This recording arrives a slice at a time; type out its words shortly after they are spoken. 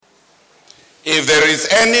If there is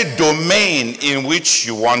any domain in which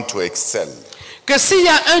you want to excel, que s'il y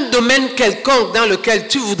a un domaine quelconque dans lequel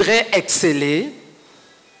tu voudrais exceller,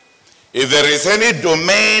 if there is any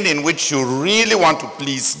domain in which you really want to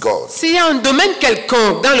please God, s'il y a un domaine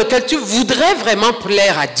quelconque dans lequel tu voudrais vraiment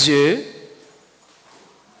plaire à Dieu,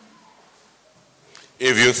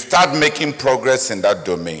 if you start making progress in that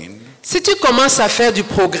domain, si tu commences à faire du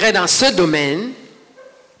progrès dans ce domaine,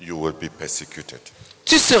 you will be persecuted.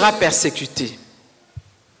 tu seras persécuté.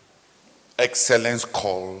 Excellence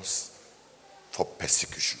calls for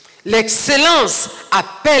persecution. L'excellence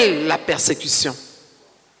appelle la persécution.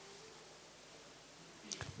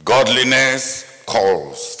 Godliness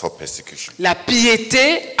calls for persecution. La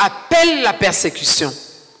piété appelle la persécution.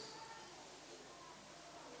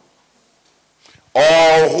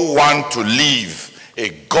 All who want to live a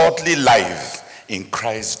godly life in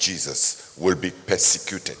Christ Jesus will be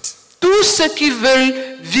persecuted. Tous ceux qui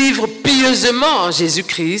veulent vivre pieusement en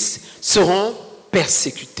Jésus-Christ seront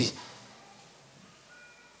persécutés.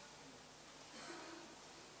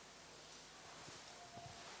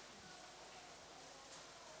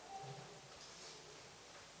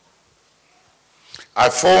 I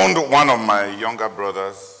phoned one of my younger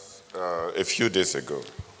brothers a few days ago.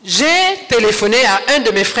 J'ai téléphoné à un de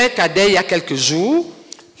mes frères cadets il y a quelques jours.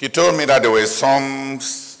 He told me that there were some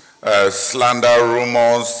slander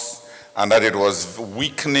rumors and that it was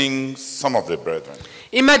weakening some of the brethren.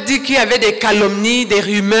 Il m'a dit qu'il y avait des calomnies, des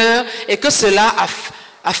rumeurs et que cela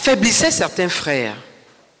affaiblissait certains frères.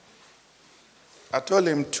 I told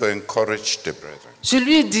him to encourage the brethren. Je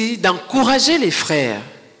lui ai dit d'encourager les frères.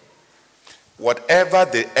 Whatever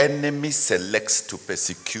the enemy selects to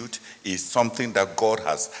persecute is something that God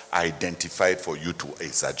has identified for you to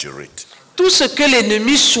exaggerate. Tout ce que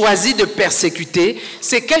l'ennemi choisit de persécuter,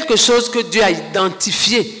 c'est quelque chose que Dieu a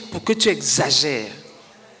identifié pour que tu exagères.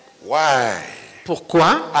 Why?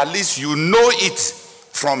 Pourquoi? At least you know it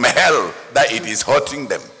from hell that it is hurting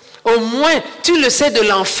them. Au moins, tu le sais de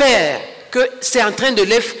l'enfer, que c'est en train de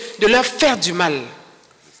leur faire du mal.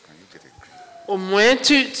 Au moins,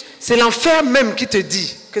 c'est l'enfer même qui te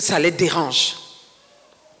dit que ça les dérange.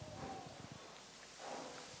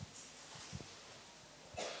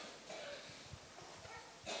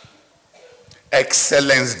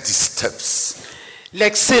 Excellence disturbs.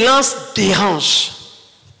 L'excellence dérange.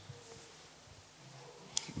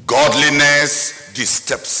 Godliness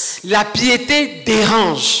disturbs. La piété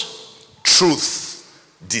dérange. Truth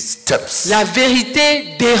disturbs. La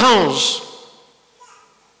vérité dérange.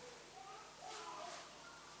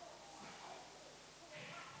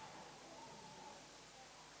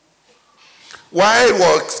 Why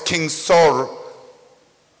was King Saul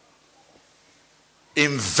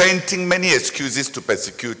inventing many excuses to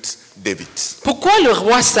persecute David? Pourquoi le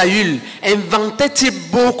roi Saül inventait-il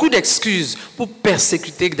beaucoup d'excuses pour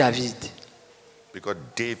persécuter David? Because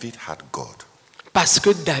David had God. Parce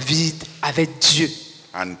que David avait Dieu.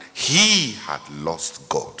 And he had lost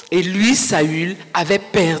God. Et lui, Saül, avait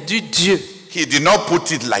perdu Dieu. He did not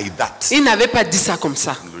put it like that. Il n'avait pas dit ça comme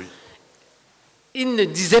ça. Lui. Il ne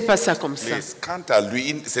disait pas ça comme ça. Please, quant à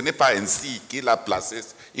lui, ce n'est pas ainsi qu'il a placé,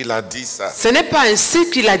 il a dit ça. Ce n'est pas ainsi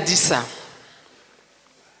qu'il a dit ça.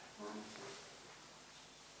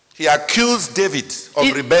 He accused David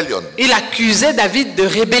of rebellion. Il accusait David de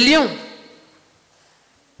rébellion.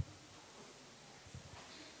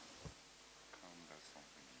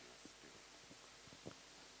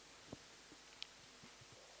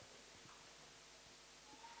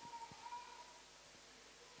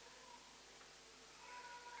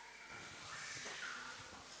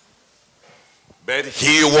 But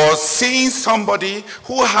he was seeing somebody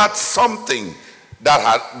who had something that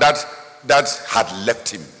had left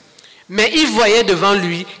him. Mais il voyait devant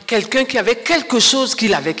lui quelqu'un qui avait quelque chose qui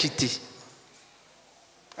l'avait quitté.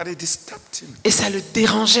 And it disturbed him. Et ça le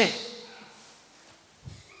dérangeait.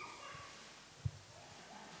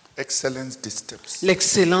 Excellence disturbs.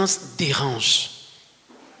 L'excellence dérange.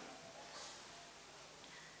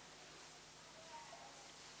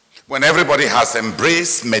 When everybody has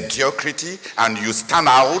embraced mediocrity and you stand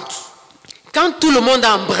out, Quand tout le monde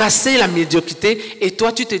a embrassé la médiocrité et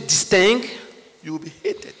toi tu te distingues, you will be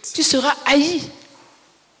hated. tu seras haï.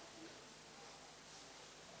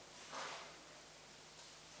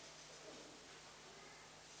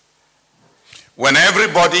 When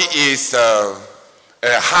everybody is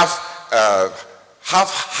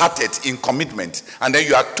half-hearted in commitment and then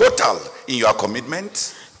you are total in your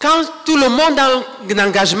commitment, Quand tout le monde a un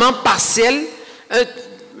engagement partiel,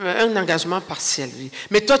 un engagement partiel, oui.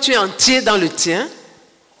 Mais toi tu es entier dans le tien,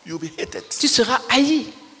 you'll be hated. tu seras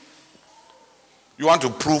haï. You want to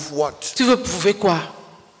prove what? Tu veux prouver quoi?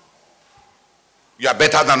 You are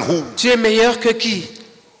better than who? Tu es meilleur que qui?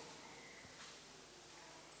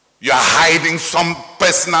 You are hiding some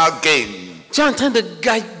personal gain. Tu es en train de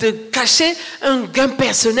cacher un gain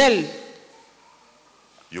personnel.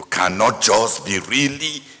 You cannot just be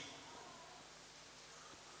really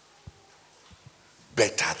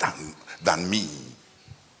better than me.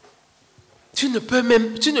 Tu ne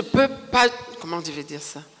peux pas, comment je vais dire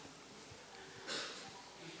ça?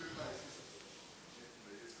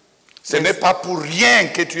 Ce n'est pas pour rien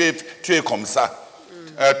que tu es comme ça.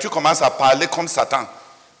 Tu commences à parler comme Satan.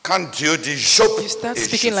 Quand Dieu dit Job You start est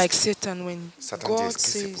speaking juste, like Satan when Satan God dit, est-ce que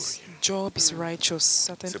c'est pour says rien? Job is righteous.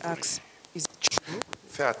 Satan C'est pour asks, is it true?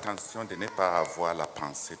 Fais attention de ne pas avoir la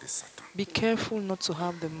pensée de Satan. Be careful not to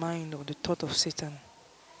have the mind or the thought of Satan.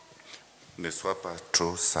 Ne sois pas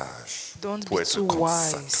trop sage Don't pour be être too comme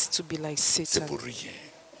Satan. wise to be like C'est Satan. pour rien.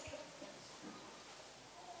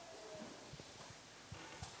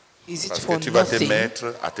 Is it Parce for que tu vas te nothing?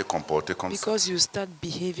 mettre à te comporter comme ça. Because you start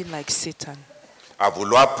behaving like Satan, À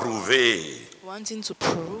vouloir prouver wanting to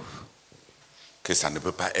prove que ça ne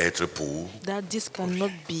peut pas être pour. that this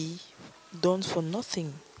cannot be done for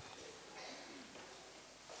nothing.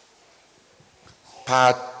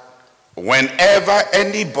 But whenever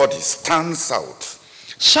anybody stands out,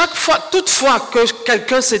 Chaque fois, toutefois que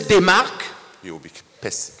quelqu'un se démarque, he will be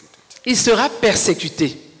persecuted. il sera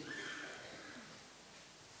persécuté.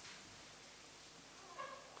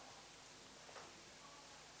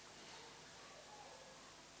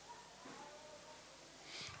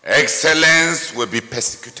 Excellence will be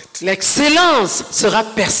persecuted. L'excellence sera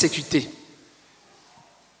persécutée.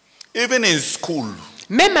 Even in school,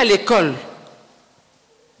 Même à l'école,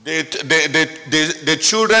 the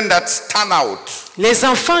children that stand out, les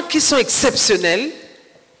enfants qui sont exceptionnels,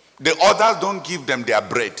 the others don't give them their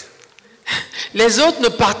bread. les autres ne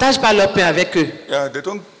partagent pas leur pain avec eux. Yeah, they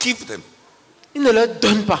don't give them. Ils ne leur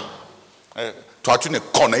donnent pas. Toi, tu ne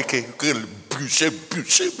connais que le bûcher.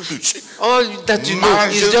 Oh, that you know,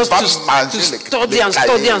 Manger, it's just va to manger study les and cahiers.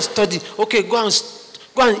 study and study. Okay, go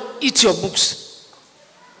and eat your books.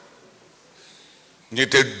 Ne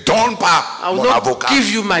te donne pas I will mon not avocat. give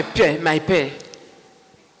you my pay.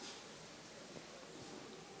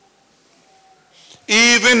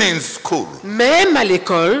 Even in school, Même à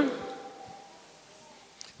l'école,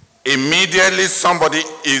 immediately somebody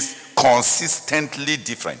is consistently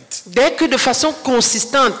different. dès que de façon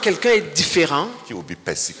consistante quelqu'un est différent, He will be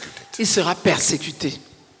persecuted. il sera persécuté.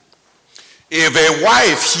 If a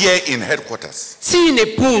wife here in headquarters Si une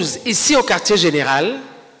épouse ici au quartier général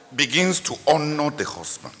begins to honor the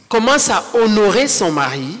husband commence à honorer son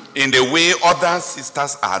mari in the way other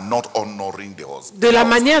sisters are not honoring the husband, de la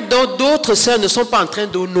manière dont d'autres sœurs ne sont pas en train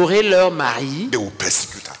d'honorer leur mari, they will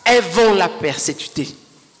persecute her. elles vont la persécuter.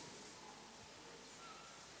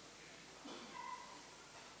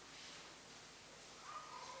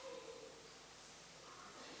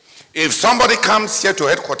 If somebody comes here to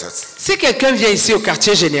headquarters Si quelqu'un vient ici au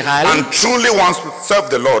quartier général and truly wants to serve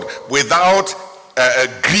the Lord without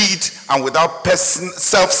greed and without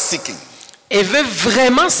self-seeking, et veut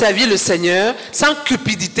vraiment servir le Seigneur sans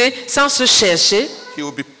cupidité, sans se chercher, he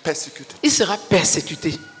will be persecuted, il sera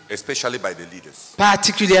persécuté, especially by the leaders.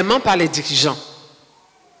 particulièrement par les dirigeants.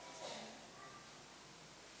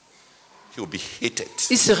 He will be hated.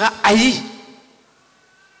 Il sera haï.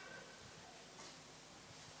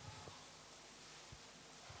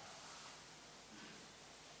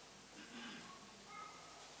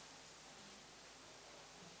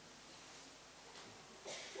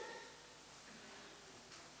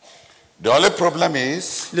 The only problem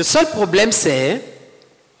is, Le seul problème, c'est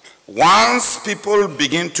once people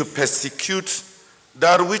begin to persecute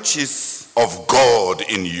that which is of God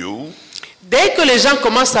in you, dès que les gens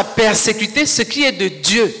commencent à persécuter ce qui est de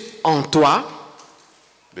Dieu en toi,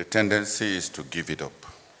 the tendency is to give it up.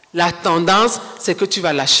 la tendance, c'est que tu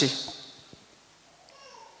vas lâcher.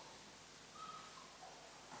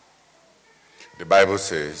 The Bible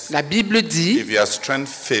says, La Bible dit, if your strength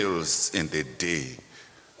fails in the day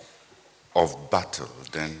of battle,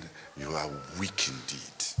 then you are weak indeed.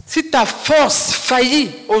 si ta force faillit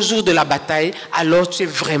au jour de la bataille, alors tu es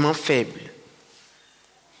vraiment faible.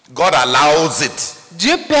 God allows it.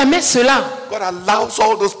 Dieu permet cela. God allows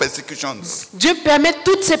all those persecutions. Dieu permet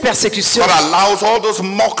toutes ces persécutions. God allows all those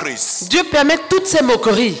mockeries. Dieu permet toutes ces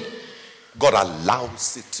moqueries. God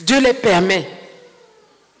allows it Dieu les permet.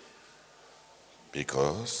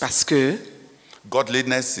 because Parce que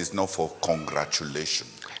godliness is not for congratulation.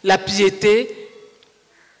 la piété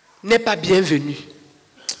n'est pas bienvenue.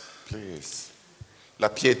 Please, La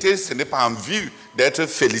piété, ce n'est pas en vue d'être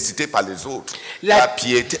félicité par les autres. La- La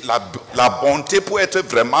piété, la bonté pour être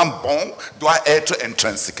vraiment bon doit être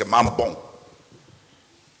intrinsèquement bon.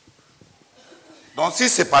 Donc si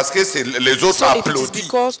c'est parce que les autres So if it is applaudissent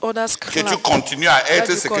because others que tu clap, continues à être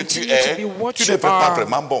that you ce que tu continue to es, be what tu you ne peux pas are,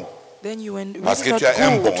 vraiment bon. then you are Parce really que tu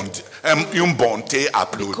not as good. une bonté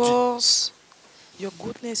applaudie. Because your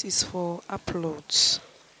goodness is for applauds.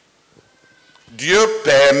 Dieu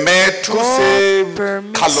permet tous God ces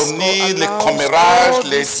permits calomnies, or les allows commérages, all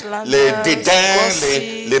les these slanders, dédains,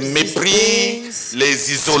 gossips, les mépris, disdains,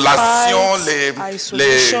 les isolations, fights,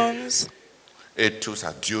 isolations, et tout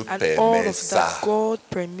ça. Dieu and all permet of ça. that. God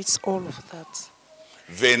permits all of that.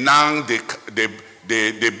 Venant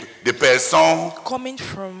des personnes Coming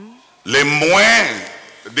from les moins,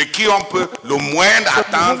 de qui on peut le moins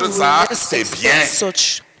attendre whom we ça, less c'est expect bien.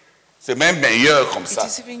 such. C'est même meilleur comme It ça.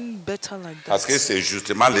 is even better like that. Parce que c'est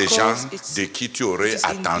justement les gens Because it's- de qui tu It aurais is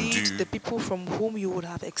attendu indeed the people from whom you would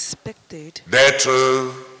have expected d'être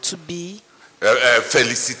to be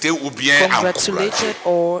félicité ou bien encouragé. congratulated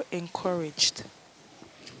or encouraged.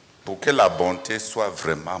 Pour que la bonté soit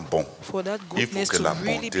vraiment bon, For that il faut goodness que to la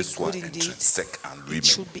really bonté be soit good indeed, intrinsèque en it lui-même.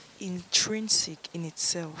 should be intrinsic in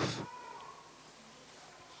itself.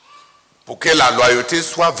 Pour que la loyauté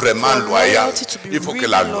soit vraiment For loyale, loyalty to be il faut que really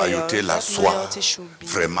la loyal, loyauté la that soit loyalty should be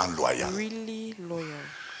vraiment loyale. really loyal.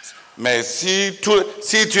 Mais si tu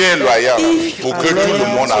es loyal, If you pour are que tout le loyal,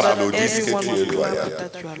 monde so that applaudisse que everyone tu es will clap loyal,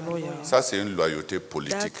 that you are loyal. ça c'est une loyauté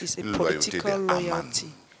politique, That is a une loyauté de political Haman. loyalty.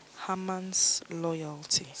 Haman's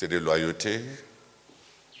loyalty. C'est des loyautés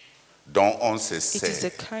dont on se It is sert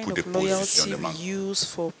the kind pour des of loyalty positionnements. we use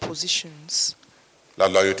for positions. La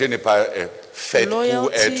loyauté n'est pas faite pour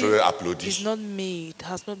Loyalty être is applaudie. not made,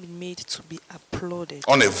 has not been made to be applauded.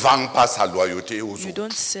 On ne vend pas sa loyauté aux You autres.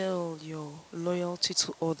 don't sell your loyalty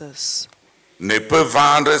to others. Ne peut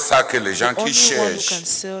vendre ça que les gens The qui only one who can cherchent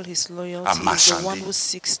sell his à loyalty is the one marchander. who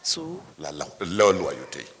seeks to leur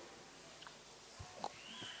loyauté.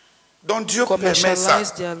 Donc Dieu permet ça.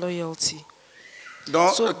 commercialize their loyalty.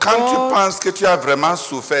 Donc So quand tu God penses que tu as vraiment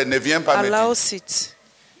souffert, ne viens pas me dire. Allows it.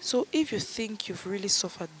 So if you think you've really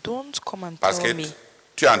suffered, don't come and Parce que tell me.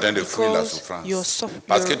 tu es en train de fuir la Because souffrance.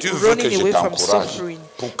 Parce que tu veux que running je away from t'encourage. suffering.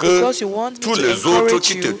 Pour que Because you want me tous to les autres encourage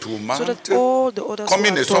qui te you, so tourmentent, that all the others comme who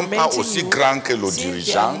ils ne are sont pas tormenting aussi you, grands que le since they are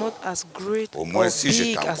dirigeant, not as great au moins or si je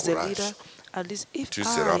big as the t'encourage, leader, at least if tu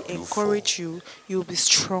seras I plus encourage you, you'll be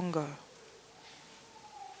stronger.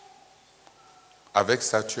 avec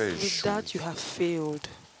ça tu as With échoué. that, you have failed.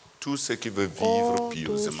 Tous ceux qui veulent vivre All those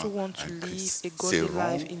pieusement who want to en live Christ a godly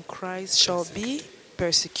seront life in Christ shall be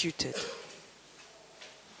persecuted.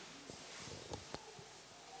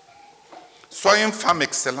 Sois une femme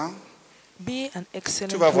excellente. Be an excellent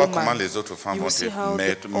Tu vas voir woman. comment les autres femmes You vont will te see how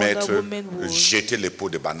mettre, the other women will jeter les pots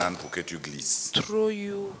de banane pour que tu glisses. throw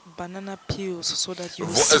you banana peels so that you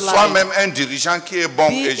will Sois slide. même un dirigeant qui est bon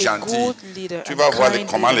Be et a gentil. good leader Tu and vas voir kind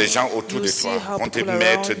comment leader. les gens autour You de see toi how vont te people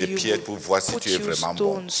mettre around des you pièges will pour voir si put tu es you vraiment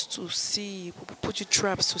bon. stones to see, put you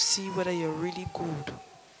traps to see whether you're really good.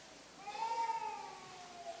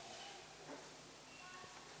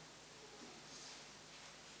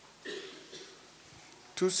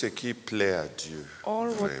 Tout ce qui plaît à Dieu, All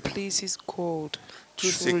what vraiment, pleases God, tout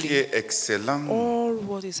ce qui truthfully, est excellent all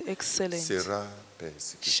what is excellent sera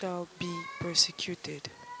persécuté. shall be persecuted.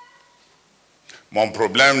 Mon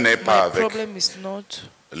problème n'est pas My avec problem is not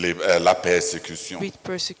la persécution. with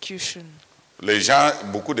persecution. Les gens,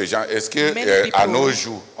 beaucoup de gens, est-ce que Many à people, nos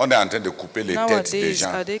jours, on est en train de couper les têtes des Nowadays,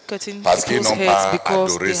 gens are they cutting parce qu'ils people's n'ont heads pas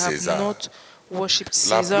because adoré they have César? not worshipped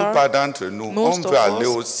La Caesar? plupart d'entre nous, on Most veut of aller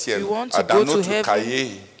us, au ciel. we want to Dans go to notre heaven.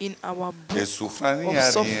 cahier In our de book souffrance, il n'y of a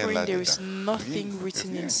rien suffering, there is là-dedans. nothing Rien,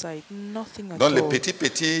 written rien. inside, nothing at Donc les all. petites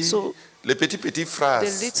The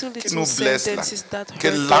phrases little qui nous blessent là, sentences that que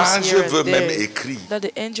hurt us l'ange here veut and même there, écrire, that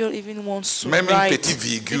the angel even wants to même une write, petite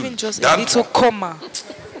virgule, even just dans a little comma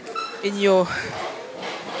in your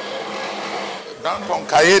dans ton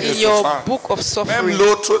cahier de souffrance. book of Même suffering.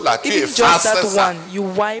 l'autre là, tu Even just effaces that ça. one, you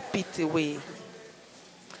wipe it away.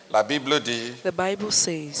 La Bible dit, The Bible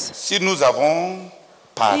says, si nous avons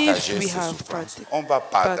partagé if we ces have souffrances, on va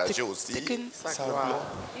partager aussi taken sa gloire.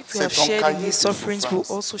 if you C'est have ton shared in cahier his de sufferings, we'll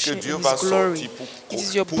souffrance also que share Dieu in va his glory. sortir It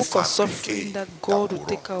is your pour book of fabriquer suffering that ta God will couronne.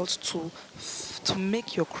 take out to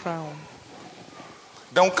make your crown.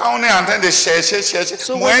 Donc quand on est en train de chercher,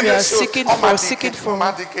 So moins when we de are choses, seeking on m'a for- dit seeking que, for- on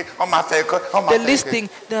m'a dit que, on m'a fait que, on m'a The fait que. listing,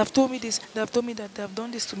 they have told me this, they have told me that, they have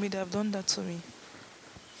done this to me, they have done that to me.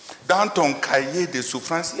 Dans ton cahier de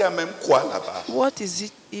souffrance, il y a même quoi là-bas? What is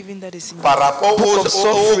it even that is in Par your rapport book aux of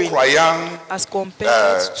suffering croyants as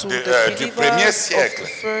compared to the du premier believers siècle, of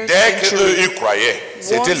the first dès qu'eux century? ils croyaient,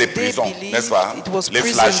 c'était les they prisons, believed n'est-ce pas? it was Les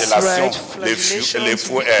prisons, flagellations, right? les Flagellations,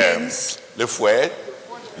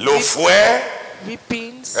 le fouet,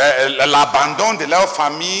 whippings, l'abandon de leur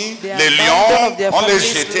famille, the les abandon lions, of their on les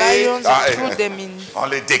families, jetait, lions, and threw them in. on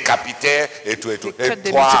les décapitait et tout. They Et cut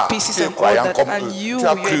them toi, into pieces tu es and all croyant that. comme And eux, you, tu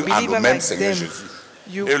as you're a cru en believer le même like Seigneur them. Jésus.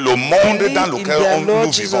 You Et le monde believe dans in lequel their nous Lord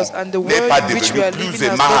vivons Jesus, and the n'est world pas in which we are devenu plus living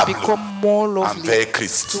has not aimable become more lovely envers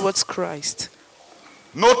Christ. towards Christ.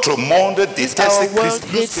 Notre monde Our déteste world Christ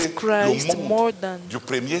plus hates que Christ le more monde than du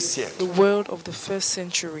premier siècle. the world of the first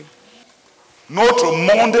century. Notre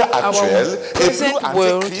monde actuel est plus present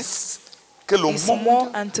world antichrist que le Is more monde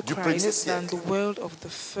du premier antichrist than siècle. the world of the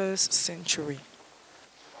first century.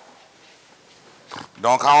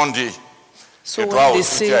 Donc quand on dit So que toi when they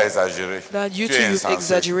aussi tu as say exagéré, that you tu too es you've insensé,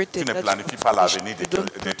 exaggerated, tu ne that's planifies pas l'avenir you don't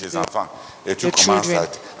de tes plan enfants et tu your commences children,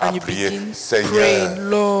 à and you prier, begin Seigneur, praying,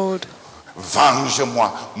 Lord,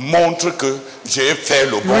 venge-moi, montre que j'ai fait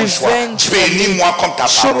le bon choix, revenge for me. bénis-moi comme ta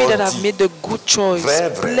Show me that parole I've dit. made the good choice. Vrai,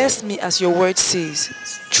 vrai. Bless me as your word says.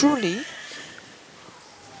 Truly,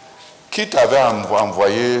 Qui t'avait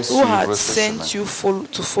envoyé who suivre had ce sent chemin? you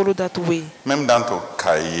to follow that way, Même dans ton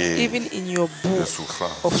cahier even in your de book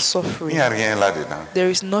souffrance, of il suffering, n'y a rien là-dedans.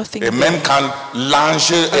 there is nothing Et there. même quand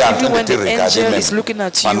l'ange est en And even train de when te the regarder, angel même, is looking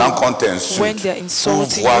at pendant qu'on you, when t'insulte, they are pour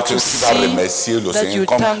insulting voir you, que to tu vas see remercier le that Seigneur you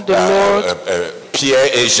comme thank the Lord, Pierre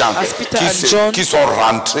et Jean, as Peter and John, qui sont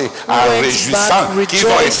rentrés en went réjouissant back qu'ils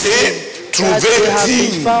ont été rejoicing that they have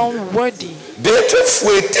been dignes found worthy d'être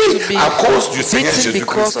fouettés to be à cause du Seigneur beaten Jésus-Christ.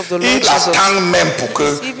 because of the Lord Il Jesus. attend même pour que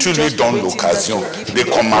Even tu lui just donnes waiting l'occasion that you give de him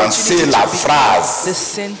the commencer opportunity la to begin the phrase dans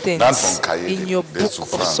sentence ton cahier in your de book of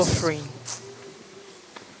souffrance. suffering.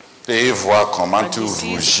 Et voir comment And tu you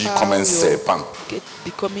see rougis how comme un you're serpent.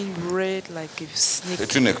 becoming red like a snake, Et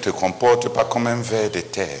tu ne te comportes pas comme un ver de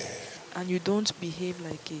terre. and you don't behave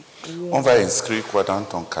like a On worm. va inscrire quoi dans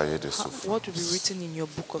ton cahier de souffrance? What will be written in your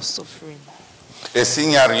book of suffering? Et s'il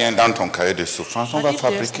n'y a rien dans ton cahier de souffrance, on And va if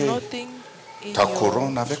there's fabriquer nothing in ta your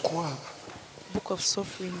couronne avec quoi? book of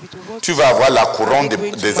suffering, with what Tu vas avoir la are couronne they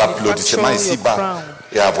going to des applaudissements manufacture ici-bas your crown?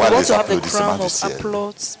 et avoir You want les to have the applaudissements crown du of ciel.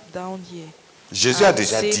 applause down here. Jésus a And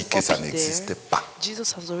déjà same dit que ça up there, n'existait pas.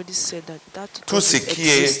 Jesus has already said that Tout ce doesn't qui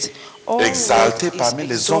exist. est All exalté what is parmi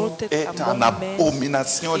les hommes exalted est among en men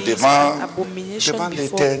abomination is devant an abomination before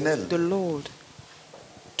l'Éternel. the Lord.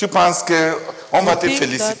 Tu penses qu'on va te You think that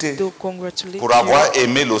féliciter they'll congratulate pour avoir you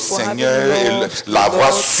aimé le for having Seigneur et loved the l'avoir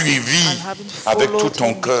Lord suivi and having avec tout followed ton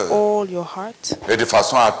him with cœur all your heart? et de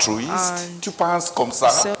façon altruiste? And Tu penses comme ça?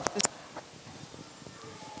 Self-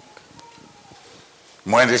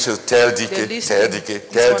 Moindre chose, tel dit they're que, listening. tel dit que, This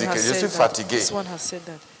tel one dit que. has Je suis said that. fatigué. This one has said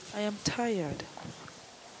that. I am tired.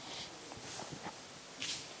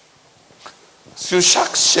 Sur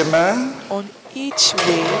chaque chemin, On each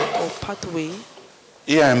way or pathway,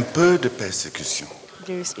 il y a un peu de persécution.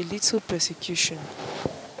 there is a little persecution.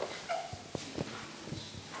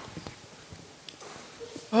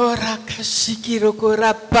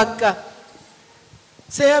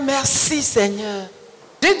 Seigneur, merci Seigneur.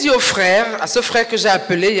 J'ai dit au frère, à ce frère que j'ai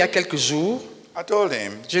appelé il y a quelques jours, I told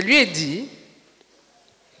him, je lui ai dit,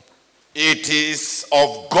 it is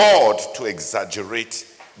of God to exaggerate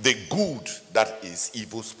the good that is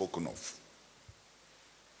evil spoken of.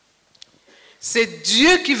 c'est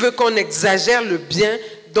Dieu qui veut qu'on exagère le bien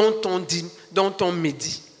dont on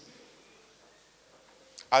médit.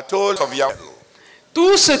 I told of Yahweh,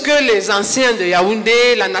 Tout ce que les anciens de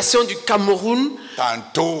Yaoundé, la nation du Cameroun,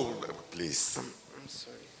 tantôt, please.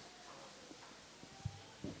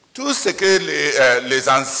 Tout ce que les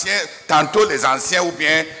anciens, tantôt les anciens ou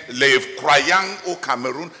bien les croyants au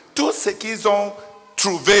Cameroun, tout ce qu'ils ont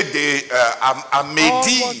trouvé à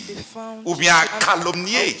médire ou bien à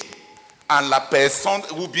calomnier en la personne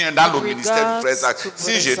ou bien dans le ministère du frère Zach.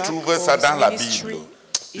 Si je trouve ça dans la Bible,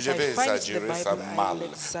 je vais exagérer ça mal.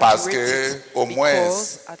 Parce que au moins,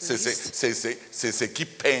 c'est ce qui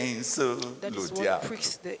pince le diable.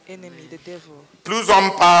 Plus on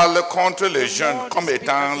parle contre les jeunes comme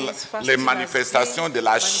étant les manifestations de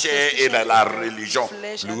la chair et de la religion,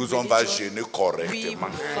 plus on va jeûner correctement.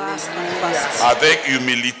 Avec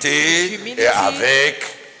humilité et avec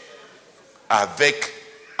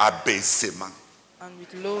abaissement.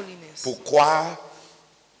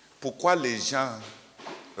 Pourquoi les gens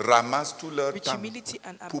ramassent tout leur temps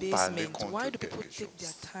pour parler contre quelque chose?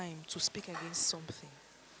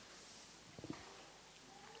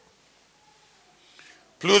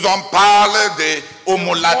 Plus on parle de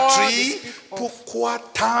homolâtrie, pourquoi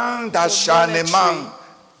tant d'acharnement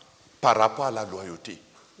par rapport à la loyauté?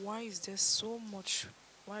 Why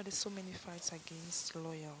are there so many fights against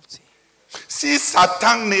loyalty? Si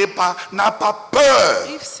Satan n'a pas peur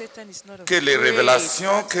If Satan is not que les afraid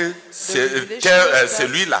révélations that que the revelations that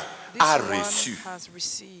celui-là this a one reçues, has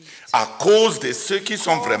received, à cause de ceux qui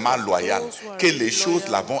sont because vraiment of loyaux, those who are que les really choses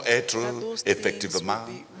là loyal, vont être that those things effectivement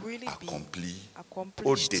will really be accomplies au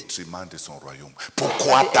accomplished détriment de son royaume.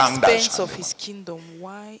 Pourquoi at the tant expense of d'acharnement? his kingdom.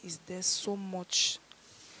 Why is there so much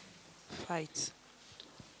fight?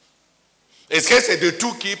 Est-ce que c'est de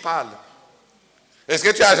tout qui parle? Est-ce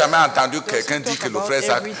que tu as jamais entendu quelqu'un Does dire it que talk le about frère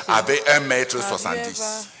Zach everything? avait 1 mètre Have you 70?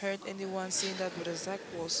 ever heard anyone saying that Brother Zach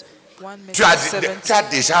was 1 Tu as, meter 70? tu as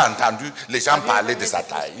déjà entendu les gens Have you ever parler de heard sa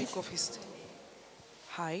people taille? speak of his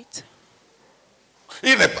height?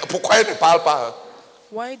 Pourquoi il ne parle pas?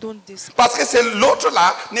 Why don't they speak? Parce que c'est l'autre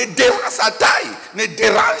là ne dérange sa taille, ne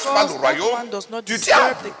dérange pas le Because that royaume one does not du disturb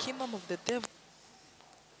diable. the kingdom of the devil.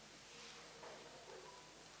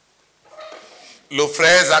 Le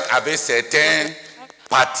frère Zach avait certaines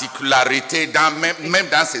particularités, même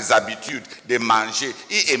dans ses habitudes de manger.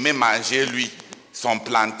 Il aimait manger, lui, son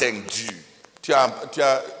plantain dur.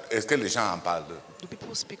 Est-ce que les gens en parlent? Do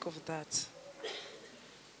people speak of that?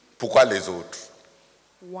 Pourquoi les autres?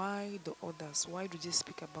 Why the others? Why do they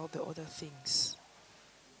speak about the other things?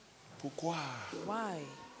 Pourquoi? Why?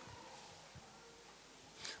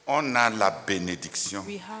 On a la bénédiction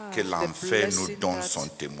We have que the l'enfer nous blessing donne that son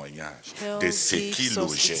témoignage Hell de ce qui gives le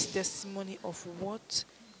us its gêne. testimony of what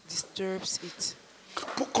disturbs it,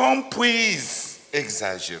 Pour qu'on puisse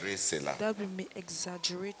exagérer cela. that we may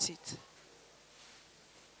exaggerate it.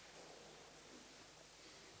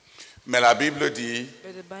 Mais la Bible dit,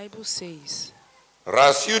 But the Bible says,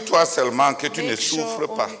 rassure-toi seulement que tu ne make sure souffres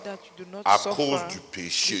pas only that you do not à suffer cause du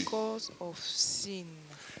péché. because of sin.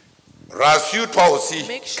 Rassure-toi aussi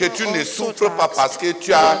Make que sure tu ne also souffres pas that parce que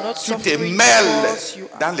you are not tu te suffering mêles because you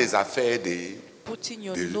dans are les affaires des putting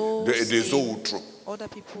your nose des in autres. other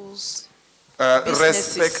people's businesses.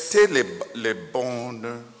 Respecter les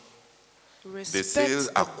bonnes Respect celles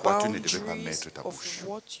à the quoi tu ne devais pas boundaries mettre ta of bouche.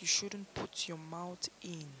 what you shouldn't put your mouth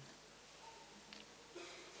in.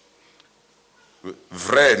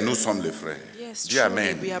 Vrai, nous sommes les frères. Yes, Dis truly,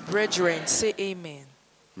 Amen. we are brethren. Say amen.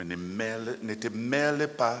 Mais ne te mêle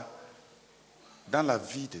pas dans la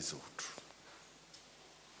vie des autres.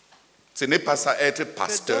 Ce n'est pas ça être But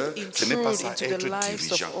pasteur, don't ce n'est pas intrude ça into the être lives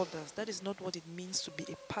of dirigeant. others. That is not what it means to be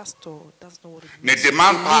a pastor. That's not what it Ne means to be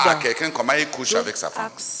demande a pas à leader. quelqu'un comment il couche avec sa Don't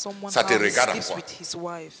femme. ask someone Ça te how he regarde en sleeps quoi? with his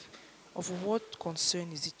wife. Of what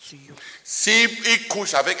concern is it to you? Si il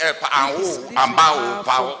couche avec elle en If he haut, sleeps en with bas, her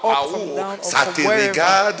par from up, from haut, down, or ça from te wherever,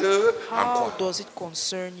 regarde en How quoi? does it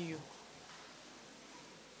concern you?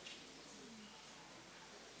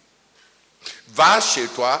 Va chez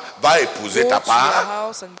toi, va épouser Go ta to your part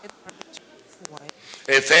house and get married to your wife.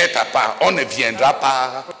 et fais ta part. On ne viendra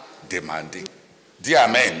pas demander. Dis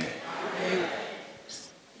Amen.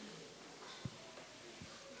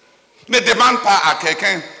 Ne demande pas à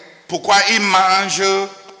quelqu'un pourquoi il mange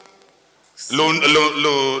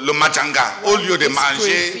le majanga au lieu de Eat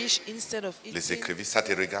manger crayfish instead of les eating. écrevisses. Ça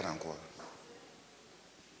te regarde en quoi?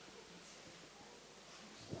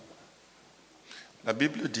 La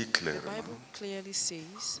Bible dit The clairement, Bible clearly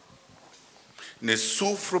says, ne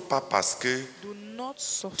souffre pas parce que do not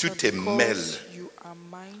suffer tu te because mêles you are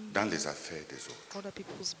minding dans les affaires des autres. other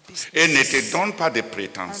people's Et ne business. te donne pas de And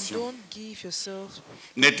prétentions. don't give yourself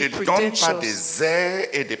Ne te donne pas des airs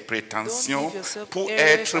et des don't prétentions give yourself pour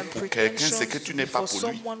airs être and pour quelqu'un ce pretensions que tu to n'es be pas for pour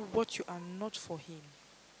lui. someone what you are not for him.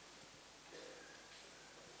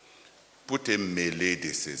 Pour te mêler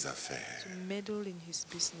de ses affaires. To meddle in his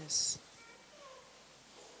business.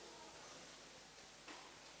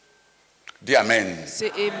 Dis Amen. Say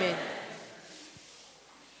amen.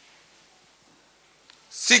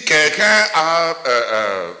 Si quelqu'un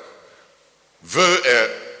veut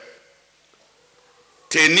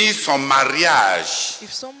tenir son mariage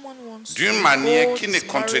If someone wants d'une to manière hold qui ne his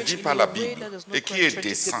contredit marriage pas in la a way Bible that does not et qui est contradict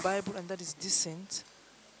décent, the Bible and that is decent,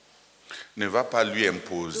 ne va pas lui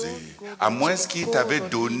imposer, Don't go à there moins to qu'il impose t'avait on him,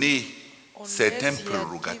 donné unless certaines he had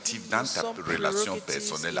prérogatives given dans you ta some relation prerogatives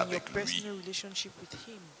personnelle in your avec lui. personal relationship with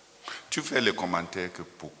him. Tu fais le commentaire que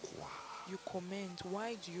pourquoi? You comment.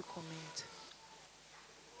 Why do you comment?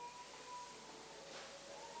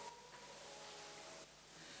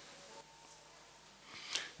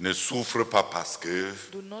 Ne souffre pas parce que...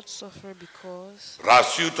 Do not suffer because.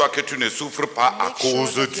 Rassure-toi que tu ne souffres pas à Make sure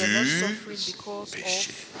cause that you're not du suffering because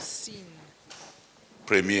péché. of sin.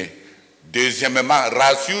 Premier. Deuxièmement,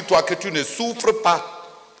 rassure-toi que tu ne souffres pas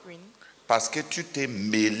parce que tu t'es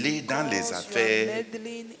mêlé dans les Because you are affaires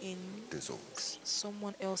meddling in des autres.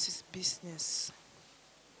 someone else's business.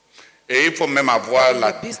 Et il faut même avoir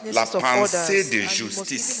la businesses of pensée others, de and you must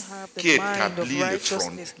justice even have the qui mind of établit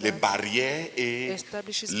righteousness les that barrières et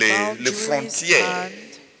establishes les boundaries frontières,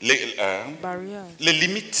 and barriers, les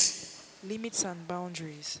limites. limits and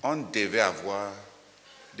boundaries. On devait avoir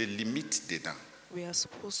des limites dedans. We are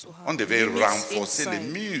supposed to have On devait limits renforcer les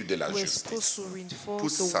inside. murs de la We are supposed justice to pour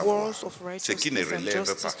reinforce the savoir walls of ce qui ne righteousness and relève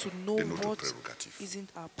justice pas to know de notre what prérogative. isn't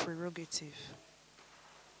our prerogative.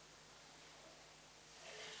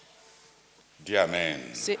 Dis Amen.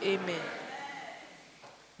 Say amen.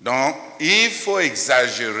 Donc, il faut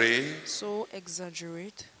exagérer So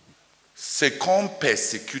exaggerate ce qu'on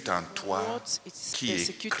persécute en toi what is qui est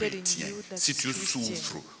persecuted in chrétien. you that Si is tu Christian.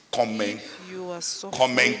 souffres comme If you are un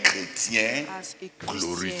suffering chrétien, as a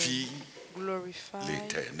glorifie Christian, glorify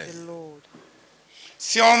l'Éternel. the Lord.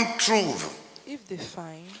 Si on trouve If they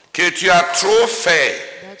find que tu as trop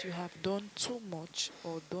fait, that you have done too much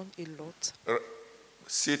or done a lot,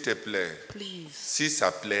 s'il te plaît, please, si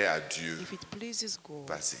ça plaît à Dieu, if it pleases God,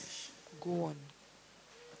 vas-y. go on.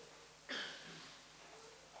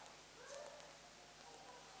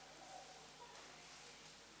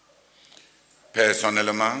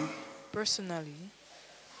 Personnellement, Personally,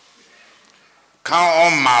 quand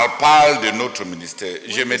on mal parle de notre ministère,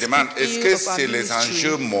 je when me we demande, speak est-ce ill que of our c'est les ministry,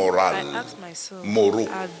 enjeux I ask myself, moraux?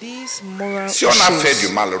 are these moral Si on a fait issues?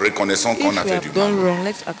 du mal, reconnaissons qu'on If a we fait have du done mal. wrong,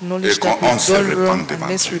 let's acknowledge Et that qu'on we've se done repent wrong devant and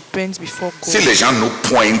let's Dieu. repent before God. Si les gens nous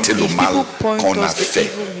pointent le If mal people point qu'on a us the fait,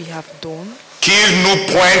 evil we have done, qu'ils nous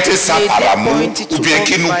pointent ça may par they amour point it ou to bien us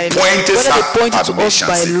qu'ils nous by pointent whether ça they point it par to us by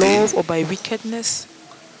méchanceté, love or by wickedness.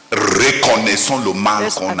 reconnaissons le mal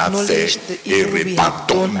Let's qu'on a fait acknowledge the et evil we have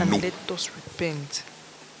done and répandons-nous. let us repent.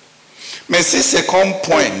 Mais si c'est qu'on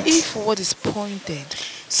pointe, If what is pointed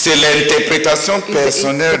c'est l'interprétation is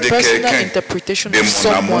personnelle the de personal quelqu'un interpretation de of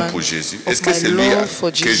mon amour someone, pour Jésus, of est-ce que my c'est lui love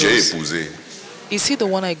for que j'ai Jesus, épousé? is he the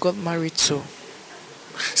one I got married to?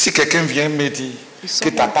 Si quelqu'un vient me dire If que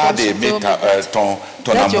tu n'as someone pas comes to aimé tell me that ton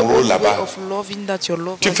your amoureux own way là-bas, of loving that your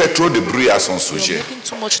lover tu fais did, trop de bruit à son you're sujet. making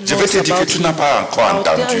too much Je vais noise te dire que about tu n'as him. pas encore I'll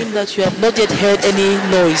tell entendu. him that you have not yet heard any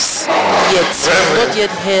noise yet. You have not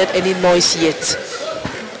yet heard any noise yet.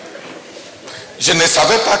 Je ne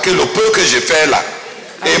savais pas que le peu que j'ai fait là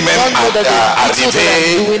I est did même not know that the little that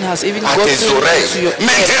I'm doing arrivé has even à gotten tes into oreilles. your ears.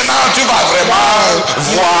 Maintenant, tu vas vraiment You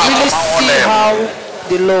voir really comment on see aime. how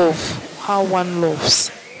they love, how one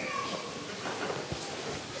loves.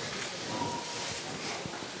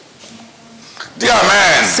 Dis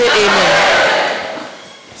Amen. Say amen.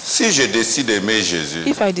 Si je décide d'aimer Jésus,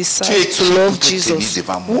 If I tu es decide qui to pour love te tenir Jesus,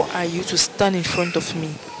 devant who moi are you to stand in front of me?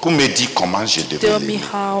 pour me dire comment je devais Tell me l'aimer?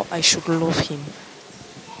 how I should love him.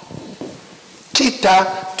 Qui t'a,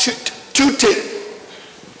 tu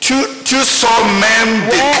sors même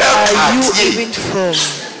de Where quel are you quartier? even from?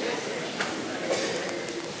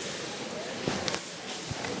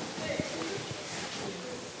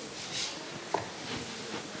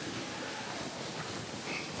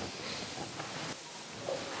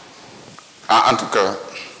 Ah, en tout cas,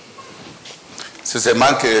 c'est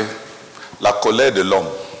seulement que la colère de l'homme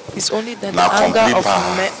It's only that the n'accomplit anger pas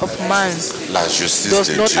of man la justice does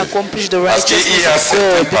de not Dieu. accomplish the Parce qu'il y a righteousness of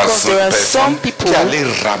certaines God, because there are some personnes people qui allaient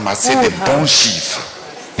ramasser who des have bons chiffres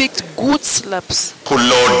picked good slaps pour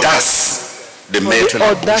l'audace de for mettre the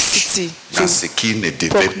la bouche audacity dans to ce qu'ils ne devaient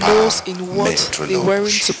pas prognose in what mettre they leur weren't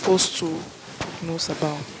bouche. supposed to prognose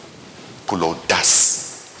about. Pour l'audace.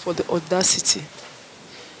 For the audacity.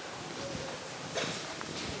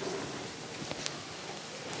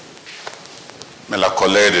 Mais la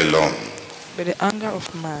colère de l'homme But the anger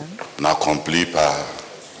of man n'accomplit pas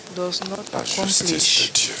does not la justice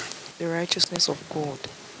accomplish de Dieu. the righteousness of God.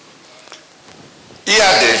 Il y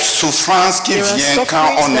a des souffrances qui There are viennent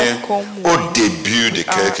quand on sufferings est that come au when début de we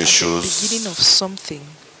are quelque at chose the beginning of something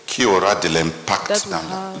qui aura de l'impact that will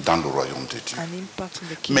have dans le royaume de Dieu. an impact in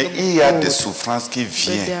the Mais kingdom il y a of des God. souffrances qui But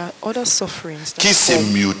there viennent, are other sufferings qui that se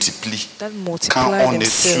come multiplient that quand multiply on est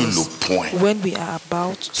sur le themselves point when we are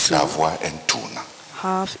about to d'avoir un tournant.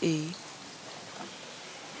 have a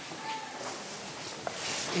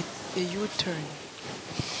U-turn.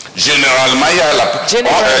 Généralement, il y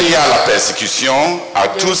a la persécution à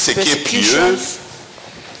There tout is ce qui est pieux. persecution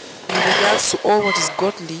in regards to all what is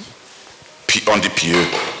godly. On dit pieux.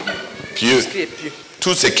 Pieux.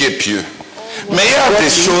 Tout ce qui est pieux. Mais il y a godly. des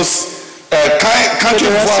choses, quand tu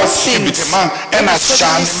there are vois some things, subitement un when you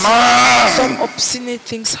suddenly see acharnement, some obscene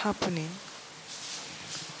things happening.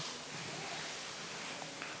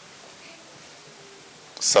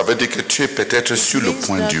 ça veut dire que tu es peut-être sur le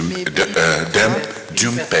point d'une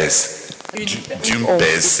percée.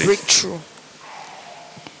 Breakthrough.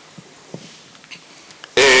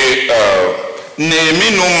 Et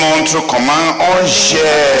Néhémie nous montre comment on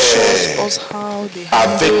gère Shows us how they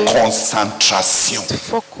avec handle concentration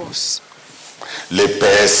focus. les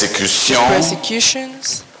persécutions Persecutions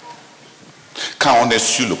quand on est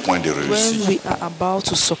sur le point de when réussir. we are about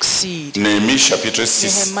to succeed. Néhémie chapitre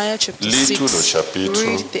 6. Nehemiah chapter Lis tout le 6. chapitre.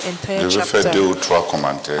 Read the entire Je vais faire chapter. 2 ou 3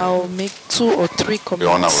 commentaires I'll make 2 or 3 et on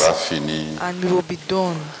comments aura fini and we will be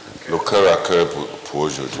done le cœur à cœur pour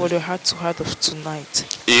aujourd'hui. for the heart-to-heart of tonight.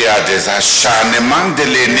 Il y a des acharnements de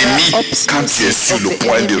l'ennemi There are quand tu es obstinacies sur of le the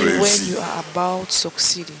point de enemy when réussir. you are about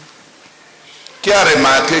succeeding. Qui a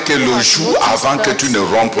remarqué que le jour avant que tu ne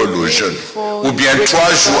rompes le jeûne, ou bien 3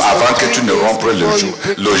 jours avant que tu ne rompes le jeûne,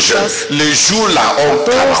 le jour là on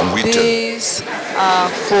Those 48 heures. days are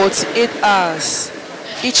 48 hours.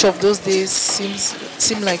 Each of those days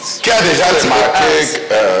seem like Qui a déjà 48 remarqué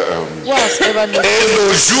hours. Who has ever et noticed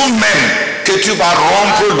le jour même que tu vas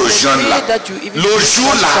rompre le jeûne là, le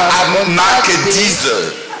jour là n'a que 10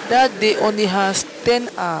 heures. that day only has 10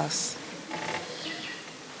 hours?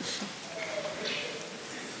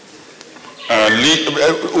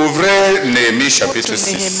 Ouvrez Néhémie Go to chapitre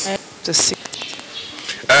 6. Nehemiah chapter 6.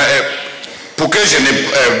 Pour que je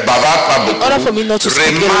ne bavarde pas beaucoup, order for me not to speak a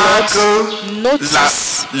remarque lot,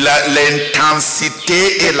 notice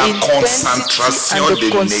l'intensité et la intensity concentration and the de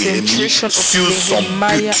Néhémie concentration of sur son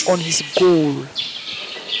Nehemiah but. on his goal.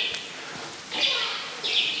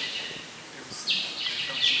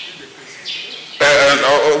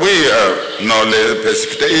 Non, les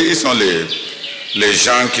persécuteurs, ils sont les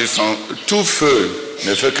gens qui sont... Tout feu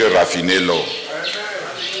ne fait que raffiner l'eau.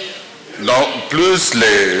 Donc, plus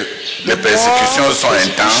les persécutions sont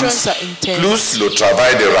intenses, plus le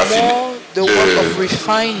travail de,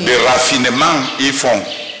 de raffinement ils font.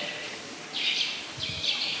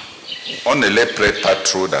 On ne les prête pas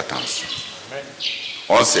trop d'attention.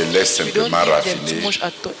 On se laisse We don't simplement give them too raffiner. much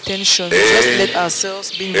attention. We just let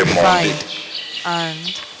ourselves be refined. And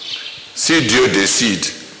Si Dieu décide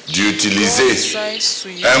d'utiliser God decides to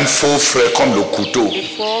use un faux frère comme le couteau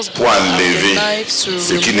a false pour brother as enlever a knife to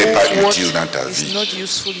ce qui n'est pas remove what utile dans ta is vie, not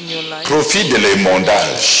useful in your life, profite de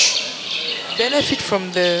l'émondage. benefit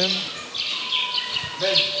from the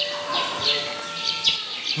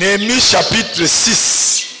Néhémie chapitre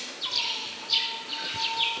 6.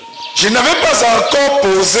 Je n'avais pas encore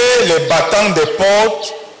posé les battants des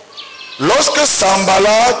portes lorsque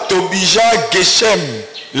Sambala, Tobija, Geshem,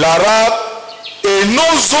 l'Arabe et nos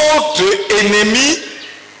autres ennemis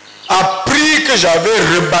apprirent que j'avais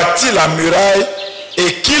rebâti la muraille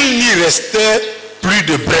et qu'il n'y restait plus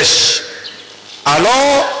de brèche.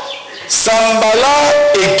 Alors Sambala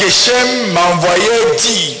et Geshem m'envoyaient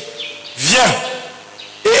dire, viens,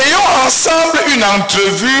 et ayons ensemble une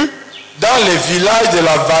entrevue dans les villages de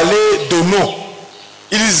la vallée d'Ono.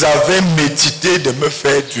 Ils avaient médité de me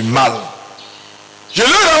faire du mal. Je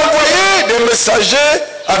leur ai envoyé des messagers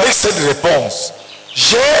avec cette réponse.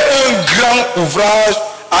 J'ai un grand ouvrage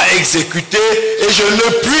à exécuter et je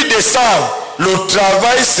ne puis descendre. Le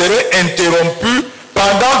travail serait interrompu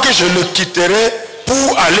pendant que je le quitterai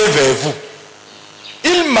pour aller vers vous.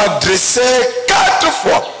 Ils m'adressaient 4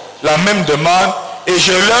 fois la même demande et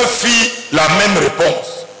je leur fis la même réponse.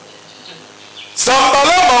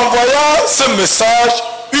 Sambala m'envoya ce message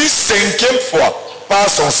une 5e fois par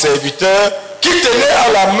son serviteur qui tenait à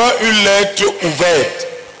la main une lettre ouverte.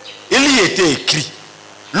 Il y était écrit: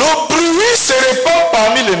 le bruit se répand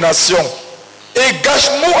parmi les nations et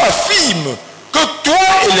Gachemou affirme que toi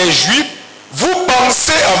et les Juifs, vous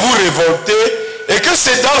pensez à vous révolter et que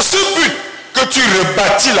c'est dans ce but que tu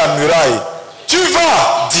rebâtis la muraille. Tu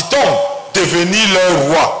vas, dit-on, devenir leur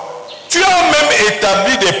roi. Tu as même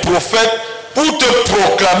établi des prophètes pour te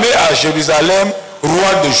proclamer à Jérusalem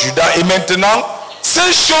roi de Juda. Et maintenant,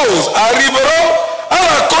 ces choses arriveront à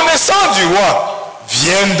la connaissance du roi.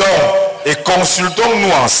 Viens donc et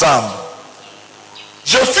consultons-nous ensemble.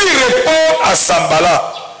 Je fis répondre à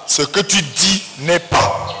Sambala: ce que tu dis n'est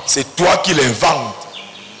pas, c'est toi qui l'inventes.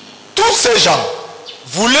 Tous ces gens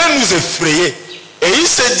voulaient nous effrayer et ils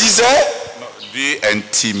se disaient,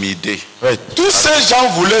 Intimider. ouais, tous ces gens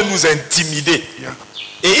voulaient nous intimider.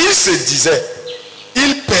 Et ils se disaient,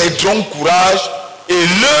 ils perdront courage et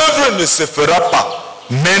l'œuvre ne se fera pas.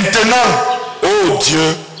 Maintenant, ô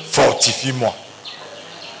Dieu, fortifie-moi.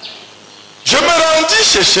 Je me rendis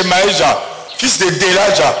chez Shemaïja, fils de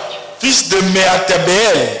Delaja, fils de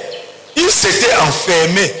Meatabeel. Il s'était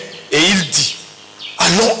enfermé et il dit,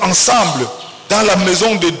 allons ensemble dans la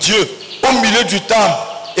maison de Dieu, au milieu du temple,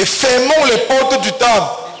 et fermons les portes du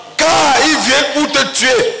temple, car ils viennent pour te tuer,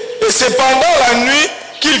 et c'est pendant la nuit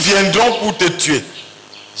qu'ils viendront pour te tuer.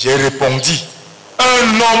 J'ai répondu, un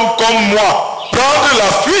homme comme moi prendre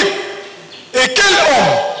la fuite, et Et quel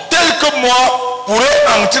homme tel que moi pourrait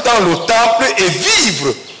entrer dans le temple et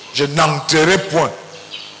vivre? Je n'entrerai point.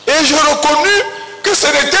 Et je reconnus que ce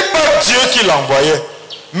n'était pas Dieu qui l'envoyait,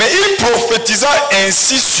 mais il prophétisa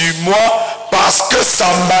ainsi sur moi parce que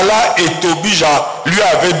Sambala et Tobija lui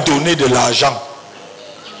avaient donné de l'argent.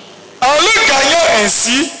 En le gagnant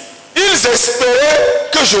ainsi, ils espéraient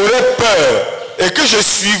que j'aurais peur et que je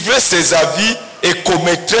suivrais ses avis et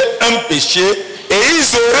commettrais un péché, et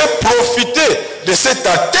ils auraient profité de cette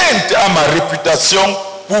atteinte à ma réputation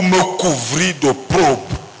pour me couvrir d'opprobre.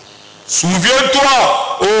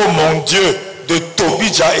 Souviens-toi, ô mon Dieu, de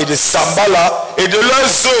Tobija et de Sambala et de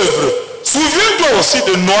leurs œuvres. Souviens-toi aussi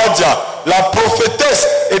de Noadia, la prophétesse,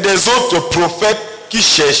 et des autres prophètes qui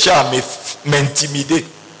cherchaient à m'intimider.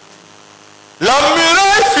 La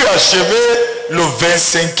muraille fut achevée le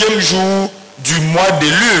 25e jour du mois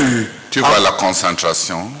d'Élul. Tu vois la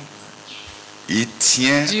concentration? Il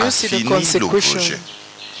tient à finir le projet.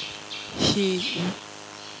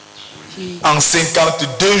 En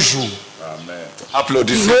 52 jours. Amen. He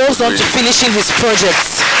Applaudissez. holds on to finishing his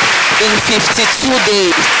projects in 52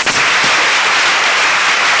 days.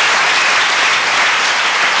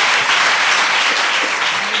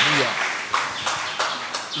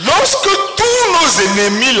 Lorsque tous nos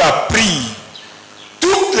ennemis l'apprirent,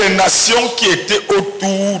 toutes les nations qui étaient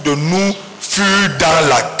autour de nous furent dans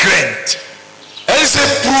la crainte. Elles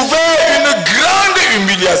éprouvaient une grande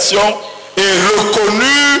humiliation et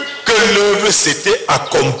reconnurent que l'œuvre s'était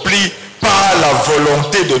accomplie par la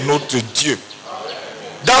volonté de notre Dieu.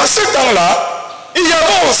 Dans ce temps-là, il y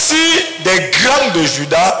avait aussi des grands de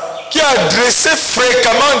Juda qui adressaient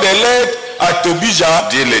fréquemment des lettres à Tobija.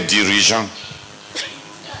 Dis les dirigeants.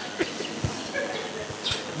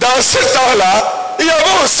 Dans ce temps-là, il y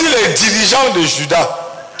avait aussi les dirigeants de Juda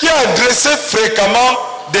qui adressaient fréquemment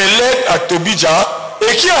des lettres à Tobija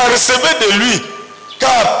et qui en recevaient de lui,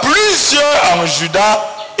 car plusieurs en Juda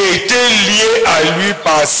étaient liés à lui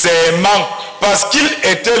par serment, parce qu'il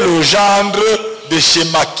était le gendre de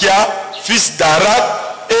Shemakia, fils d'Arad,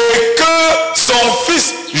 et que son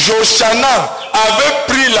fils Joshanan avait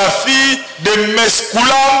pris la fille de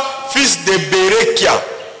Meskulam, fils de Berekia.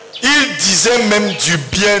 Il disait même du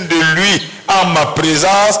bien de lui en ma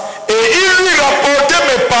présence, et il lui rapportait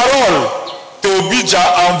mes paroles.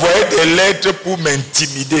 Tobija envoyait des lettres pour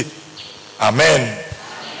m'intimider. Amen.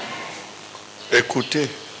 Écoutez.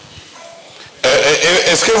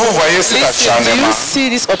 Est-ce que vous voyez cet Listen, do acharnement? you see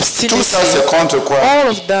this obstinacy? Tout ça, c'est contre quoi? All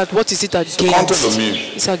of that, what is it C'est contre against? le mur.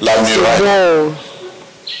 It's La against the muraille. wall.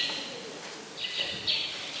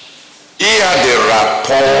 Il y a des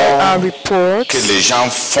There are rapports reports que les gens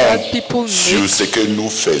font that people sur make ce que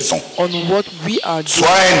nous faisons. on what we are doing,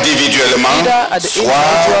 Soit individuellement, either at the soit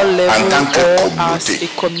individual en tant level que or as communauté.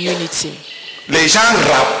 a community. Les gens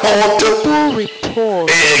rapportent People report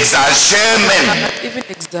et exagèrent même and even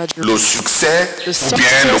exaggerate le succès the ou bien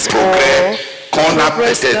le success progrès or qu'on a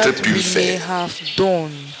progress peut-être that pu we may faire. have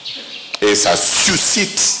done, Et ça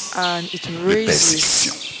suscite. and it Les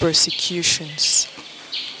raises persecutions.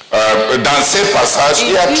 Dans ces passages,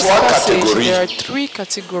 il y a In this trois passage, catégories there are three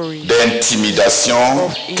categories d'intimidation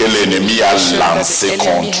of que l'ennemi a intimidation that the lancé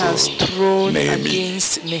enemy contre has thrown Néhémie.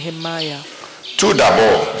 against Nehemiah. Tout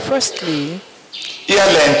d'abord, Firstly, il y a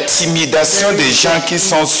l'intimidation des gens qui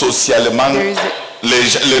sont socialement there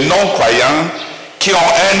is les non-croyants qui ont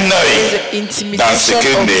un the œil dans ce intimidation que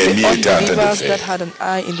of the Néhémie était en train de unbelievers faire. that had an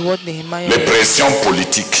eye in what Nehemiah Les was. pressions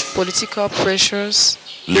politiques, Political pressures,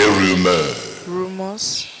 les rumeurs, rumors,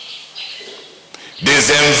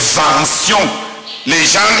 des inventions. Les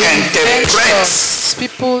gens interprètent. inventions.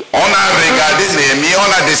 People On a regardé Néhémie,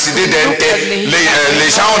 on a décidé les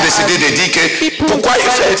gens ont décidé de dire que pourquoi il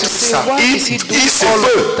fait tout ça? Il se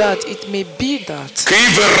peut that it may be that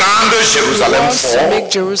qu'il veut rendre he Jérusalem wants to fort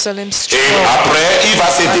make Jerusalem et strong, après il va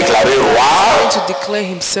se déclarer roi to declare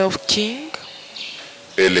himself king,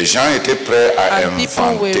 et les gens étaient prêts à and people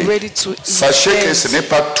were inventer. ready to Sachez que ce invent. n'est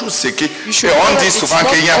pas tout ce qui... You Et should on know dit it's souvent not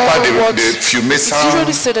qu'il n'y a pas all what- de fumée It's sans,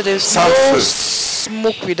 usually said that there's sans no feu.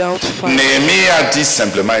 smoke without fire. Néhémie a dit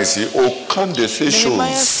simplement ici, aucune de ces Nehemiah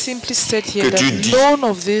choses simply said que here that tu dis none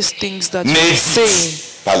of these things that n'est you're dite saying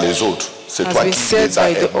par les autres. C'est has toi been qui said les as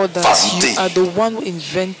by the others. inventés. You are the one who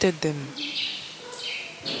invented them.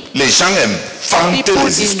 Les gens inventent People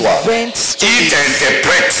les histoires. invent Ils stories.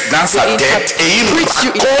 interprètent dans sa They tête et ils interpret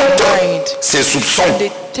you in their racontent mind. ses soupçons.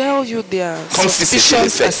 They tell you their Comme si c'était suspicions des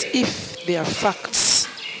faits. as if they are facts.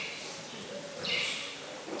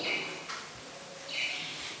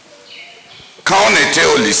 Quand on était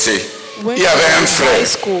au lycée, When il y avait we were un in frère high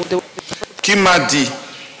school, they qui m'a dit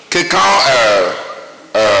que quand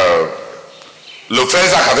Le frère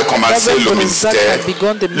Zach avait commencé le ministère.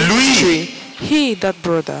 Lui, il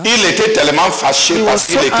était tellement fâché parce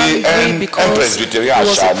qu'il était un presbytérien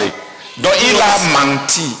acharné. Donc il a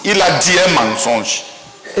menti, il a dit un mensonge.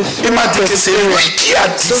 Il m'a dit que c'est lui qui a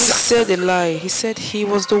dit ça.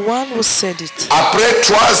 Après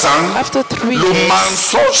 3 ans, le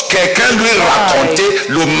mensonge, quelqu'un lui racontait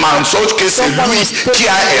le mensonge que c'est lui qui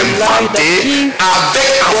a inventé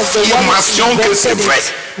avec affirmation que c'est vrai.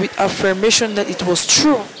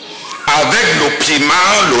 Avec le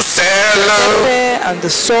piment, le sel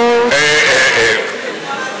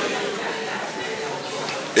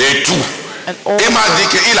et tout. Il m'a dit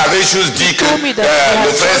qu'il avait juste dit que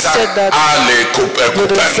le frère a les copines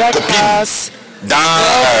dans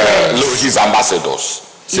les ambassadors.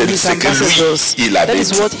 C'est ce que lui, il avait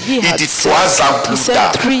dit. Il dit 3 ans plus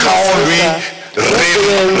tard, quand on lui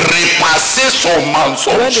repassait son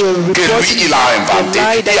mensonge que lui, il a inventé,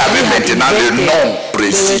 il y avait maintenant le nom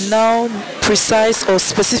précis.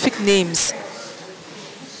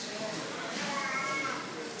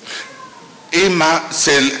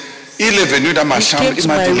 Il est venu dans ma chambre, il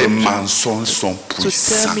m'a dit les mensonges sont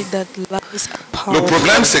puissants. Le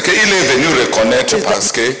problème c'est qu'il est venu reconnaître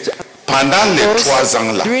parce que pendant les 3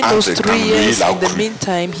 ans là, entre-temps, lui, il a cru.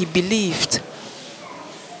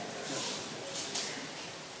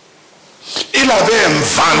 Il avait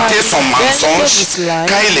inventé son mensonge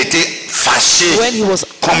quand il était fâché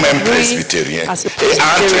comme un presbytérien. Et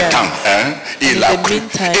entre-temps, il a cru. Et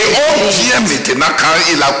on vient maintenant quand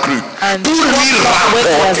il a cru pour lui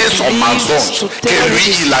rapporter son mensonge que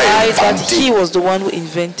lui, il a inventé.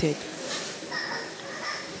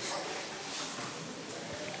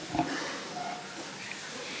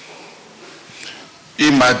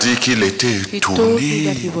 Il m'a dit qu'il était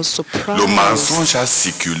étonné. Le mensonge a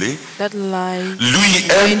circulé. Lui,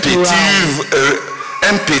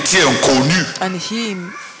 un petit inconnu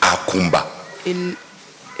à Kumba.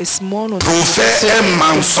 Profère un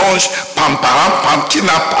mensonge qui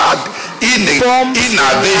n'a pas. Il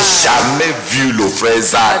n'avait jamais vu le frère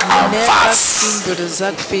Zach en face.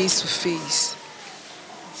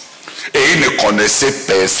 Et il ne connaissait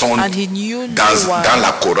personne dans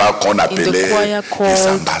la chorale qu'on appelait les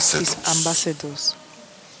ambassadors.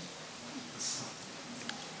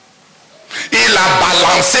 Il a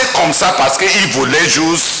balancé comme ça parce qu'il voulait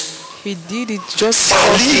juste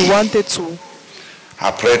salir.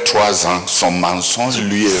 Après 3 ans, son mensonge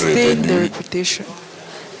lui est revenu.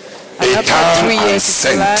 Étant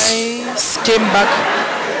enceinte.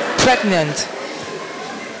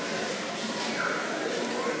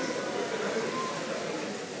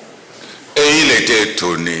 Et il était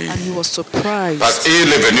étonné. Parce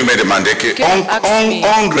qu'il est venu me demander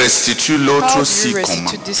qu'on restitue l'autre aussi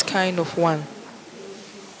comment.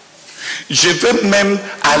 Je vais même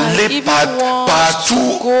aller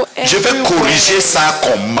partout. Je vais corriger ça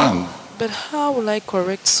comment.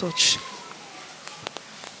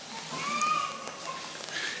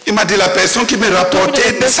 Il m'a dit la personne qui me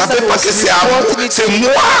rapportait ne savait pas que c'est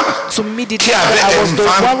moi qui avais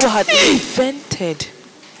inventé.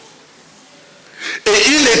 Et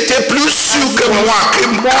il était plus sûr que moi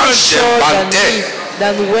quand j'inventais.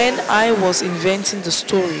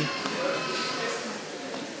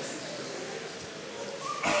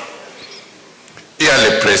 Il y a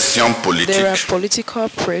les pressions politiques.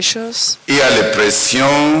 Il y a les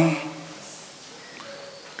pressions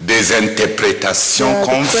des interprétations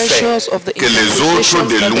qu'on fait, que les autres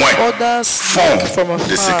de loin font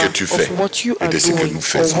de ce que tu fais et de ce que nous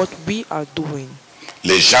faisons.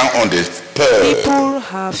 Les gens ont des peurs.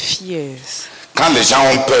 Quand les gens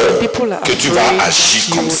ont peur que tu vas agir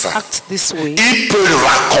comme ça, ils peuvent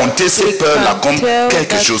raconter ces peurs-là comme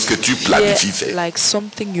quelque chose que tu planifies faire.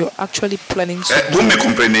 Vous me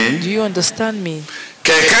comprenez?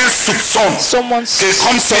 Quelqu'un soupçonne que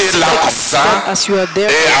comme c'est là comme ça, et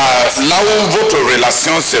là où votre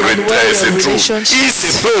relation se trouve, il se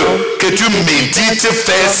peut que tu médites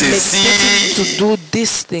faire ceci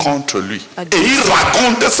contre lui. Et il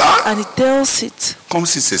raconte ça comme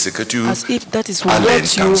si c'est ce que tu as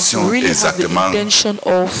l'intention exactement de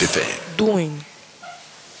faire.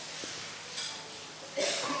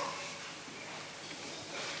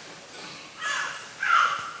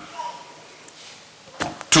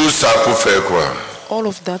 Tout ça pour faire quoi?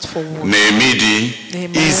 Néhémie dit,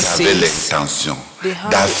 ils avaient l'intention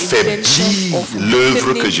d'affaiblir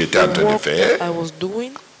l'œuvre que j'étais en train de faire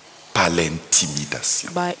par l'intimidation.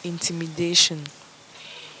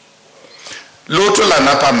 L'autre là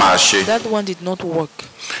n'a pas marché.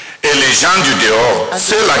 Et les gens du dehors,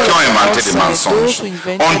 ceux-là qui ont inventé des mensonges,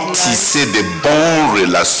 ont tissé de bonnes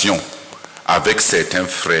relations avec certains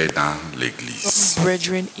frères dans l'église.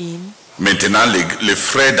 Brethren in Maintenant, les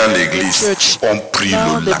frères dans l'église church. ont pris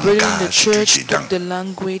Now le the brethren in the langage church du dedans. took the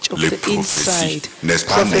language of Les the prophéties, inside. n'est-ce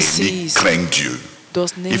pas, Néhémie Prophecies. craint Dieu. Does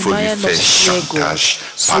Il faut lui Nehemiah not faire fear God? chantage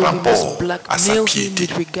So par we rapport must à sa blackmail him piété.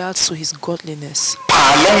 with regards to his godliness.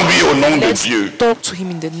 Parlons-lui au nom de Let's Dieu. talk to him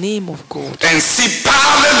in the name of God. Ainsi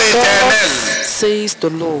parle l'Éternel. Thus says the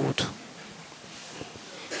Lord.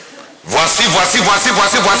 Voici ce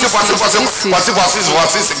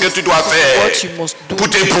que tu dois What faire you must do pour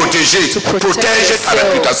te protéger. to protect Protège ta yourself,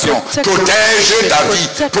 réputation. protect Protège your ta vie.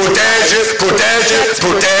 protect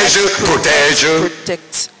Protège.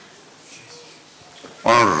 Protect.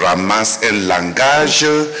 On ramasse un langage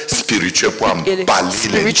spirituel pour It is emballer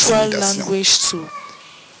spiritual l'intimidation. language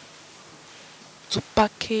to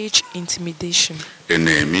package intimidation. Et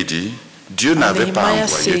Néhémie dit, Dieu n'avait pas Nehemiah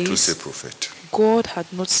envoyé says, tous ces prophètes. God had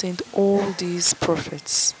not sent all these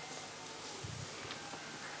prophets.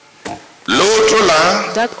 L'autre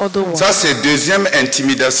là, That other one, ça c'est deuxième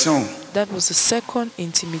intimidation. that was the second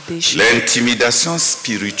intimidation. L'intimidation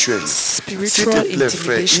spirituelle. S'il Spiritual te plaît,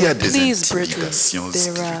 frère, il y a intimidation. des Please, brethren, intimidations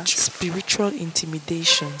there are spirituelles. spiritual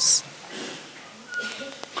intimidations.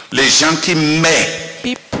 Les gens qui mettent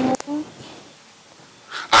People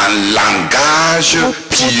en langage who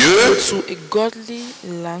pieux put to a godly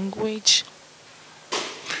language,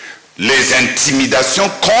 les intimidations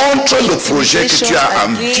contre le projet que tu as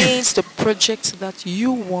en vue against the project that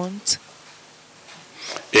you want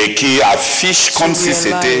et qui affiche comme to si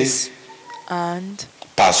c'était realize, and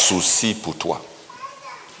par souci pour toi.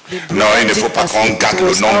 they Non, il ne brand faut it pas as qu'on if it garde le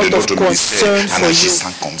was nom de out of notre ministère concern en for you.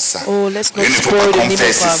 agissant comme ça. Oh, let's not Il ne faut spoil pas the qu'on name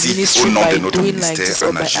fasse of our ceci au ministry nom de by notre doing like this ministère or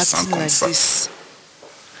en by agissant acting comme like ça. this.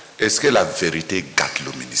 Est-ce que la vérité gâte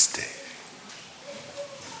le ministère?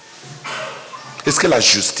 Est-ce que la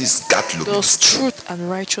justice gâte le Does ministère? truth and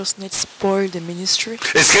righteousness spoil the ministry?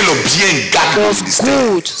 Est-ce que le bien gâte le Does ministère?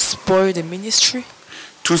 good spoil the ministry?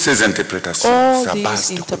 Toutes ces interprétations, All c'est à these base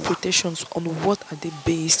de quoi? interpretations, on what are they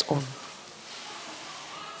based on?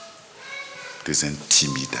 Des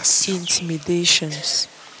intimidations. Intimidations.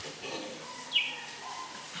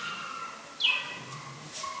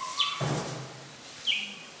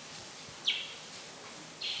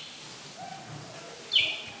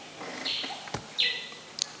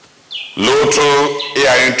 L'autre, il y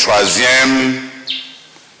a un troisième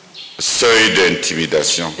seuil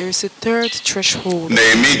d'intimidation. There is a third threshold of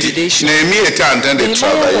Néhémie intimidation. était en train de Nehemiah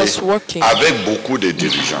travailler was working. avec beaucoup de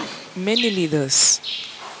dirigeants. Many leaders.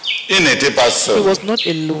 Il n'était pas He seul. was not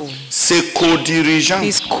alone. Ses co-dirigeants,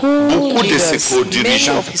 His beaucoup de ses co-leaders,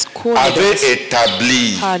 co-dirigeants many of his co-leaders avaient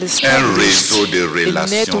établi had un established réseau de a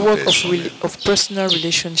relations network personnelles. of personal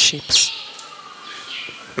relationships.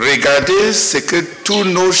 Regardez ce que toutes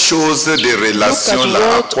nos choses de Look relations at là,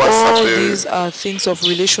 à what quoi ça all peut, these are things of ça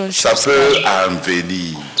relationships. peut en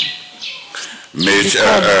venir. Mais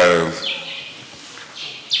Become.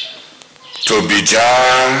 Tobijah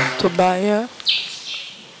Tobiah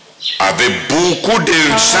avait beaucoup de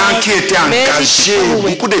gens qui étaient engagés,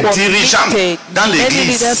 beaucoup de dirigeants dans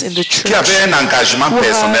l'église qui avaient un engagement who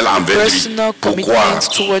personnel had envers lui. personal Pourquoi? commitment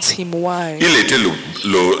towards him. Why? Il était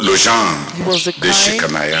le genre He was the de kind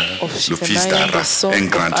Shekaniah, of le fils Shekaniah, d'Aaron, the son un of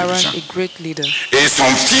grand Aaron, dirigeant. a great leader. Et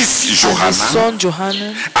son fils And his Johanan son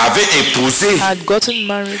Johanan avait épousé had gotten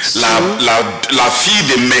married to la fille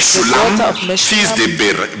de the Meshulam, daughter of fils de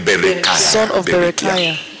Meshulam, son of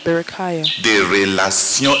Berechiah. Berechiah. Des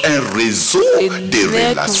relations, un réseau A de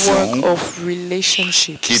relations network of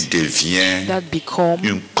relationships qui devient that become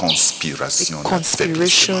une conspiration. a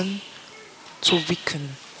conspiration to weaken.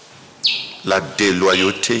 La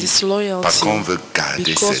déloyauté, Disloyalty, parce qu'on veut garder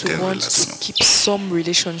because we certaines want relations. to keep some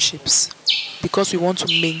relationships, because we want to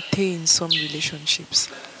maintain some relationships.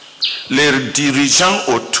 Les dirigeants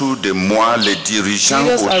autour de moi, les dirigeants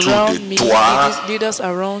Leaders autour around de me, toi, leaders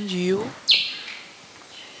around you,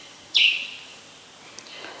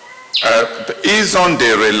 ils ont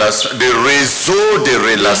des relations, des réseaux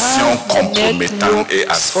de relations have compromettantes et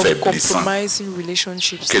networks of affaiblissants compromising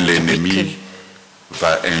relationships que that l'ennemi weaken,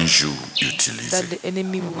 va un jour utiliser. that the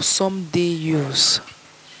enemy will someday use.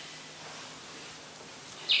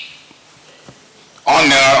 On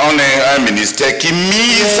est un ministère qui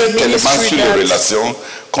mise tellement sur les relations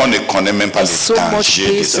qu'on ne connaît même pas So les much dangers,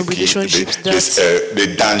 de based ce on qui, relationships that les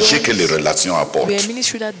dangers que les relations apportent. We are a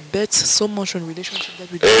ministry that bets so much on relationships that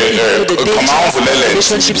we Et, don't know the comment on dangers voulait that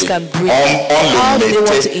relationships l'intimider? can bring. On How le do they want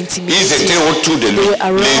to mettait, intimidate ils étaient him? autour de They lui, were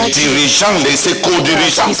around les him. dirigeants, ses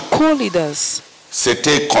co-dirigeants. His co-leaders,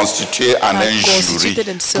 s'étaient constitués en un jury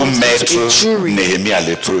pour mettre Néhémie à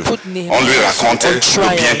l'épreuve. On lui racontait le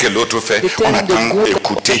bien que l'autre fait. On attend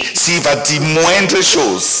écouter. S'il va dire moindre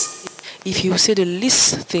chose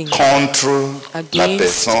contre la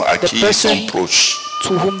personne à qui ils sont proches,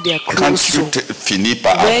 quand tu finis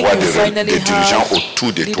par avoir des dirigeants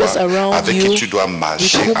autour de toi avec qui tu dois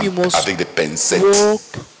marcher avec des pincettes,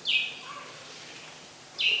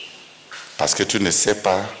 parce que tu ne sais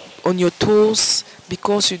pas on your toes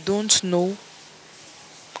because you don't know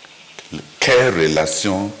quelle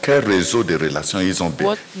relation, quel réseau de relations ils ont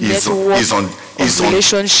tenu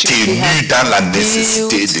dans la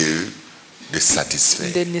nécessité de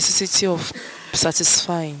satisfaire. The necessity of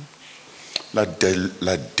satisfying. La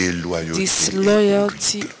déloyauté.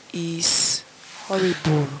 Disloyalty is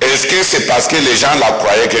horrible. Est-ce que c'est parce que les gens la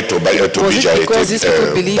croyaient que Tobijah était bon?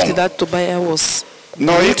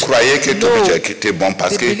 Non, ils croyaient que Tobijah était bon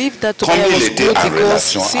parce que comme il était en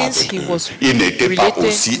relation avec eux, il n'était pas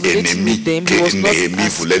aussi ennemi que Néhémie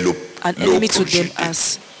voulait le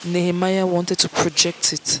projeter.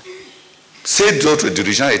 Ces autres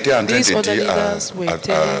dirigeants étaient en train de dire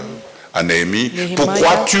à Néhémie,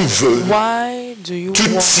 pourquoi tu veux, tu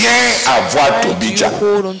tiens à voir Tobijah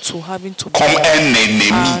comme un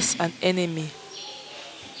ennemi.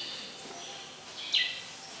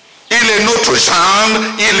 Il est notre genre,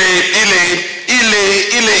 il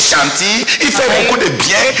est gentil, il fait beaucoup de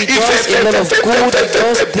bien,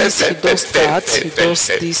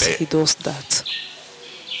 he does that.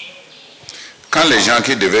 Quand les gens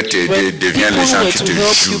qui devaient t'aider deviennent les gens qui te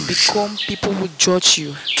jugent,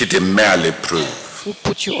 qui te mettent à l'épreuve,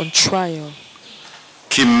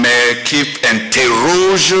 qui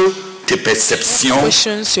interrogent tes perceptions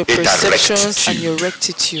et ta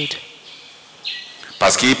rectitude.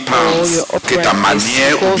 Parce qu'ils pensent que ta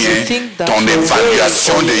manière ou bien ton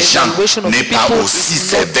évaluation des gens n'est pas aussi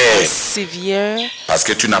sévère. Parce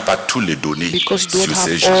que tu n'as pas tous les données sur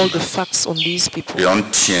ces gens. Et on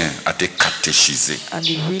tient à te catéchiser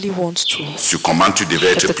sur comment tu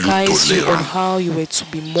devais être plus tolérant.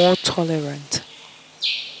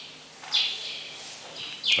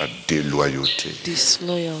 La déloyauté.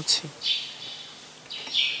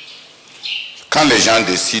 Quand les gens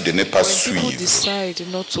décident de ne pas suivre,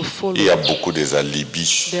 il y a beaucoup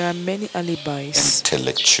d'alibis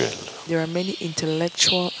intellectuels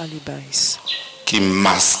qui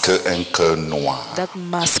masquent un cœur noir.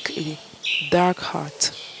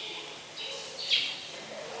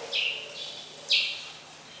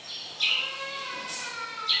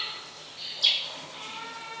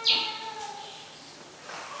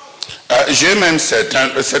 J'ai même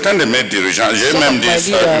certains de mes dirigeants, j'ai même dit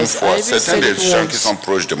ça une fois, certains des gens qui sont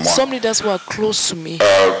proches de moi, dans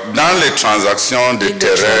les transactions de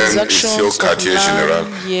terrain ici au quartier général,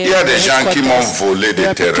 il y a des gens qui m'ont volé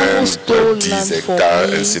des terrains de 10 hectares,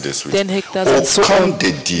 ainsi de suite. Aucun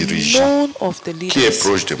des dirigeants qui est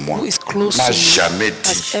proche de moi n'a jamais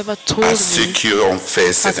dit à ceux qui ont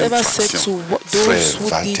fait cette infraction, frère,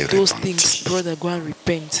 va te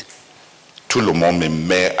repentir. Tout le monde me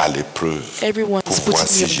met à l'épreuve pour voir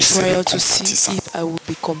si je serai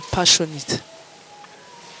compatissant.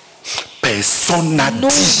 Personne n'a dit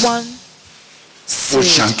aux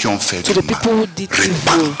gens qui ont fait du mal,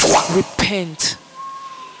 répands-toi.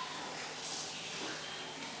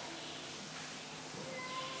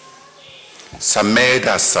 Ça m'aide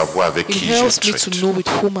à savoir avec qui je traite.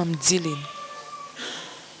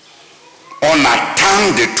 On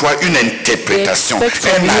attend de toi une interprétation,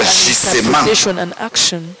 un agissement.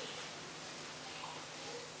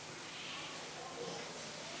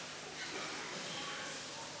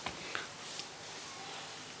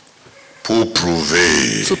 Pour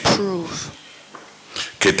prouver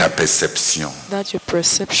que ta perception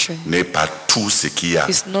n'est pas tout ce qu'il y a à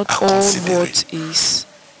considérer.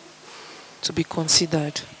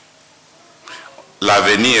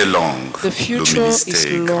 L'avenir est long. The future is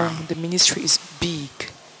long. The ministry is big.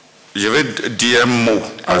 Je vais dire un mot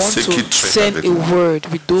à ceux qui traitent avec moi.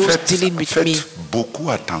 Faites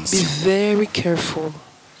beaucoup attention. Be very careful.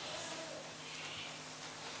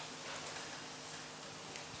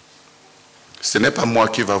 Ce n'est pas moi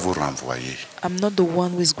qui va vous renvoyer. I'm not the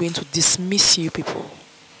one who is going to dismiss you people.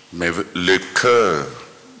 Mais le cœur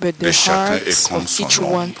de chacun est comme son each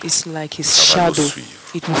ombre. one is like his Ça va le shadow. suivre.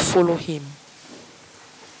 It will follow him.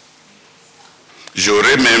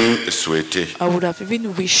 J'aurais même souhaité, I would have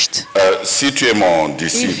even wished si tu es mon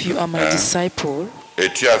if you are my disciple disciple et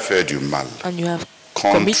tu as fait du mal and you have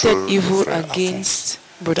contre committed evil frère against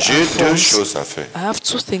Brother j'ai deux Alphonse, choses à faire. I have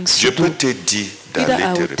two things Je to peux do. te dire Either I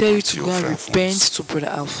d'aller te will tell you to repentir go au and frère repent Alphonse. to Brother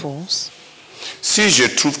Alphonse, Si je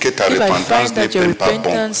trouve que ta If I repentance find n'est that your même pas bon,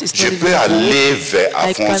 repentance is je not peux even aller vers I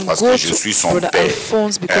Alphonse can parce go que je suis to son Brother père.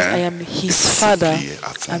 Alphonse because I am Et his father supplier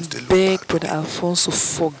Alphonse and de le beg pardonner. Brother Alphonse to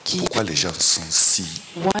forgive. Pourquoi les gens sont si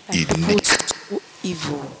Why are people iniques so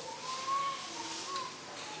evil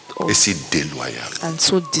et si déloyaux? and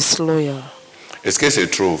so disloyal? Est-ce que c'est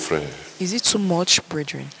trop, frère? Is it too much,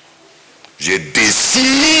 brethren? Je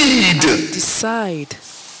décide Decide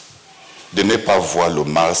de ne pas voir le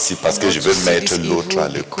mal si parce que not je to veux see mettre this l'autre à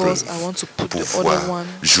evil l'épreuve because I want to put pour the other voir one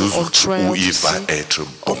on jusqu'où trial il to va see être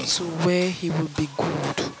bon. up to where he will be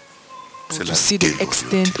good. C'est To la see the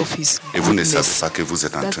extent of his Et vous ne savez goodness. pas que vous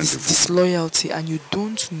êtes en That train de is vous, disloyalty, and you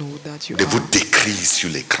don't know that you de vous are décrire sur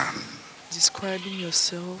l'écran. describing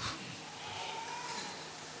yourself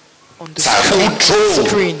on the Ça coûte trop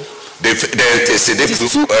screen. d'intercéder It is pour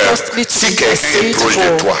too costly to si quelqu'un est intercede proche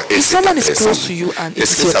de toi for. et If c'est ta someone is close to personne. you and it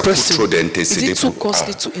Est-ce is que your ça coûte trop person, is d'intercéder it too pour,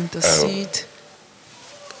 costly to intercede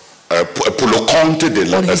pour le compte de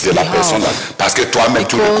la on his behalf? personne là? Parce que toi-même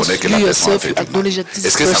tu Because reconnais que you la personne a yourself, fait you du mal. acknowledge that this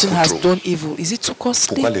Est-ce que ça person coûte has trop? done evil. Is it too costly?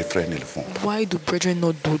 Pourquoi les frères ne le font pas? Why do brethren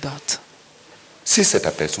not do that? Si c'est ta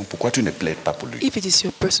personne, pourquoi tu ne plaides pas pour lui? If it is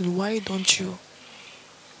your person, why don't you?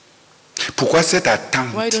 Pourquoi cette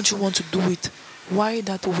attente Why don't you want to do it? Why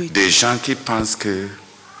that way? des gens qui pensent que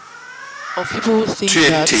Or people think tu es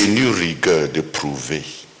that tenu rigueur de prouver?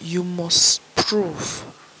 you must prove.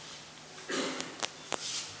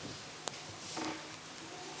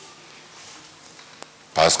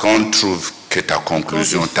 Parce qu'on trouve que ta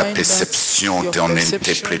conclusion, Because ta we find perception, that ton your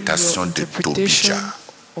perception, interprétation your de interpretation Tobija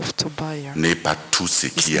of Tobiah, n'est pas tout ce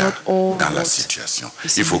qu'il y It's a not all dans la what situation.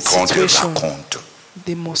 is Il faut in the qu'on te situation. raconte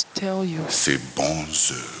they must tell you ses bonnes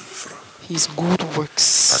œuvres. his good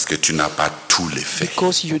works Parce que tu n'as pas tous les faits.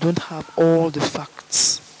 because you don't have all the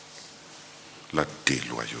facts. La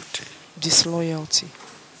déloyauté. Disloyalty.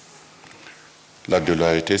 La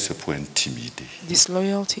déloyauté, c'est pour intimider.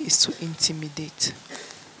 Disloyalty is to intimidate.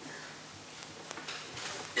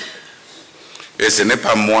 Et ce n'est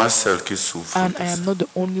pas moi seul qui souffre And de I ça. am not the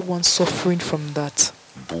only one suffering from that.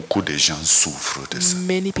 Beaucoup de gens souffrent de ça.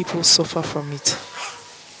 Many people suffer from it.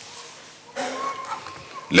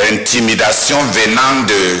 L'intimidation venant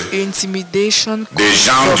Intimidation des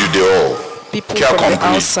gens from du dehors. people Qui a from the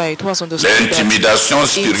compris? outside who has understood that. L'intimidation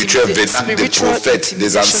spirituelle venant des Spiritual prophètes,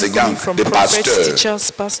 des intimidation enseignants, coming from des prophets, pasteurs.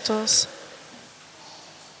 teachers, pastors.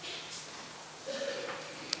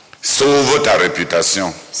 Sauve ta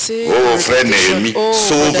réputation. Save Oh your frère reputation. Néhémie, Oh,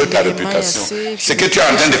 sauve brother ta Nehemiah, réputation. save Ce your que tu es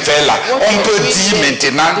en train de faire là, What on you're peut doing dire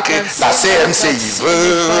there, maintenant they que can la say CMC that il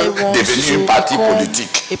veut CMC wants devenir to une partie become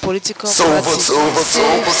politique. a political Sauve, party. sauve, Save,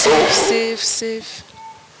 sauve, save, sauve. save, save.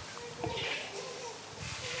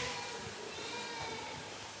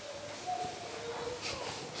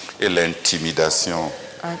 Et l'intimidation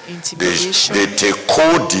And de intimidation tes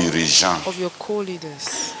co-dirigeants of your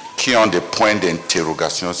co-leaders. qui ont des points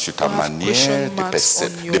d'interrogation sur ta Who have manière question de,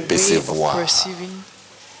 marks on your de way percevoir of perceiving,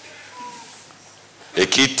 et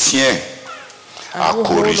qui tient à and who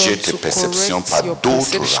hold corriger on tes to perceptions correct par your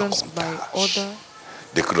d'autres perceptions by racontages. other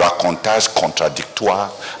Des racontages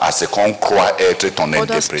contradictoires à ce qu'on croit être ton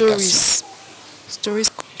interprétation. stories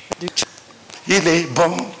contradict Il est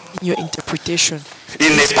bon. in your interpretation.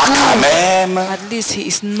 Il n'est pas quand même. At least he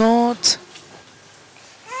is not.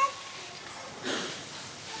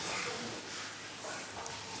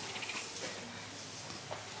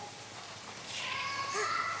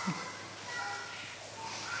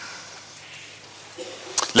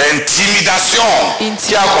 L'intimidation.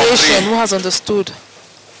 Qui a Intimidation, compris? who has understood?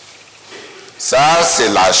 Ça, c'est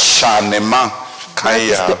l'acharnement quand That il y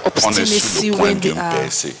is a- the on est sur obstinacy le point when they d'une are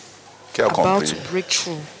percée. Qui a About compris? to break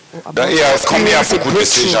through. Or Donc, about il y a to combien experience a beaucoup de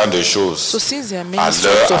ces breakthrough. genres de So choses? since there are À many sorts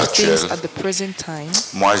l'heure of things actuelle, at the present time,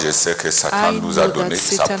 moi, je sais que Satan I nous a know donné that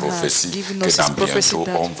sa Satan has prophétie given que us dans his prophecy bientôt,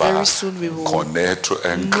 that on va very soon we will connaître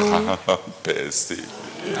un know grand percé.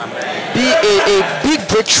 be a big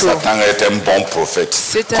breakthrough. Satan est un bon prophète.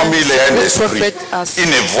 Satan Comme il is est a un good esprit, prophet as il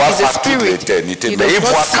ne voit he's a pas toute spirit. l'éternité, He mais does il not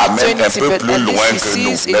voit see quand même un eternity, peu but plus at loin least que he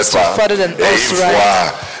nous, sees it n'est-ce pas? farther than Et us, il right?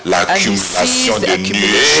 voit And he l'accumulation sees de the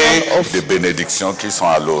accumulation nuées, of de bénédictions qui sont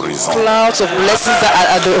à l'horizon. Clouds of blessings that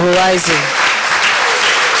are at the horizon.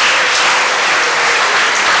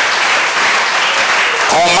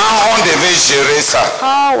 Comment on devait gérer ça?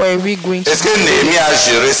 How are we going to Est-ce que handle Néhémie it? a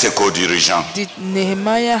géré ses co-dirigeants? Did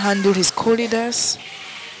Nehemiah handle his co-leaders?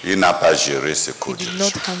 Il n'a pas géré ses He did co-dirigeants.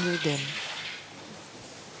 not handle them.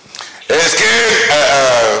 Est-ce que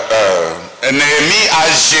Néhémie a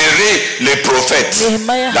géré les prophètes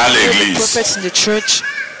Nehemiah dans handled the l'église? prophets in the church.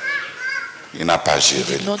 Il n'a pas He géré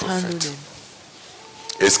did les not handle prophètes. them.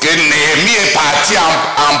 Est-ce que Néhémie est parti en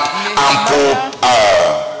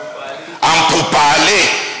pourparler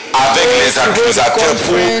avec les accusateurs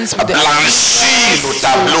pour blanchir le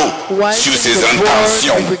tableau sur ses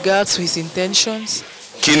intentions,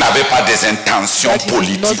 qui n'avait pas des intentions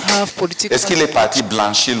politiques? Est-ce qu'il est parti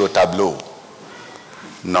blanchir le tableau?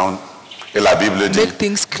 Non. Et la Bible dit,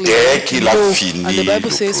 dès qu'il a fini le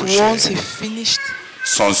projet,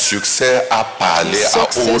 son succès a parlé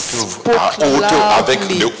avec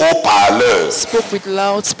le haut-parleur.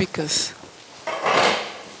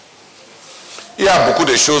 Il y a beaucoup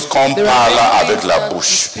de choses qu'on parle avec la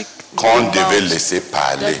bouche, qu'on devait laisser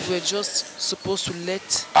parler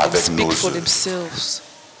avec nos yeux.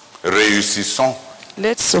 Réussissons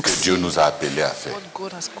ce que Dieu nous a appelés à faire.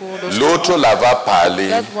 L'autre là va parler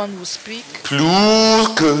plus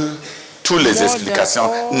que toutes les explications.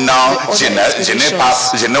 Non,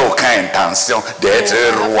 je n'ai aucune intention d'être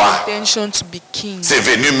roi. C'est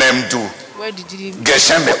venu même d'où?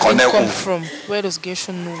 Geshem me connaît où?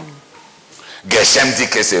 Geshem dit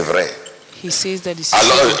que c'est vrai.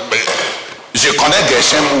 Alors, je connais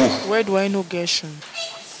Geshem où? Where do I know Geshem?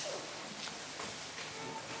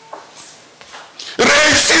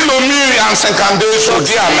 Réussir le mur en 52 jours,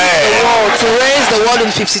 dis amen. To raise the world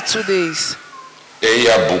in 52 days. Et il y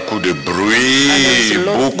a beaucoup de bruit,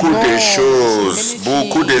 beaucoup de choses,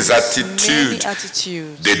 beaucoup des attitudes,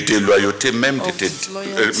 de déloyauté, même de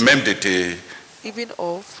tes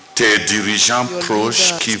dirigeants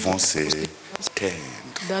proches qui vont s'éteindre.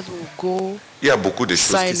 Il y a beaucoup de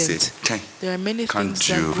choses qui s'éteignent quand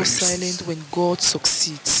Dieu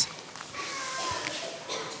réussit.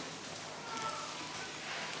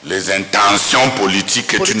 Les intentions politiques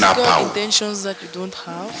que tu n'as pas.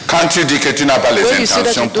 Quand tu dis que tu n'as pas les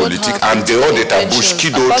intentions politiques, en dehors de ta bouche, qui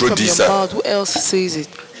d'autre dit ça?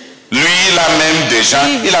 Lui, il a même déjà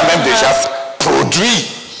produit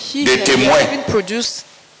des témoins.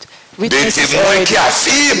 Des témoins qui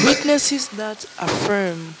affirment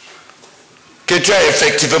que tu as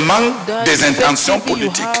effectivement des intentions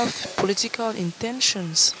politiques.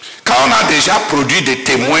 Quand on a déjà produit des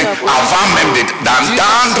témoins avant même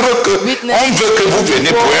d'entendre qu'on veut que vous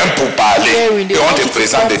veniez pour un pourparler, et on te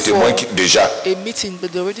présente des témoins qui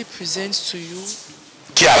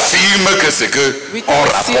affirment que ce qu'on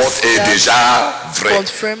rapporte est déjà vrai.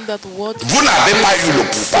 Vous n'avez pas eu le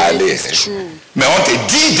pourparler, mais on te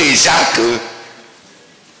dit déjà que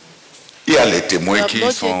il y a les témoins qui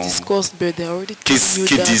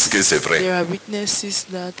disent que c'est vrai.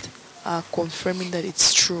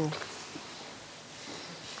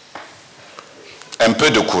 Un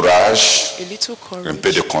peu de courage, un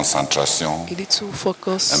peu de concentration,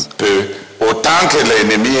 un peu, autant que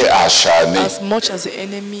l'ennemi est acharné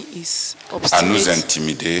à nous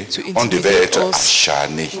intimider, on devait être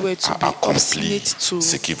acharné à accomplir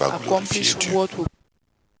ce qui va glorifier Dieu.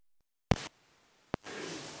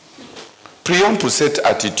 Prions pour cette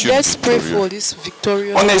attitude victorieuse.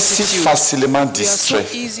 On est si facilement distrait.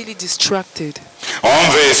 On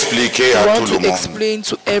veut expliquer à tout le monde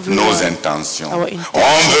nos intentions.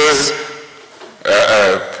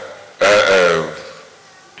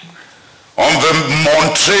 On veut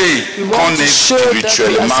montrer qu'on est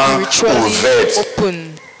spirituellement ouvert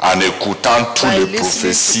en écoutant toutes les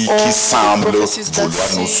prophéties qui semblent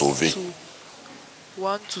vouloir nous sauver.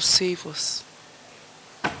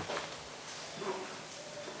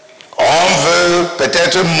 On veut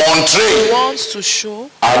peut-être montrer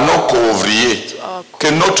à nos co-ouvriers que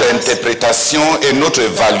notre interprétation et notre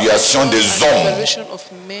évaluation des hommes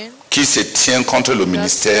qui se tiennent contre le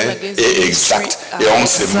ministère est exacte. Et on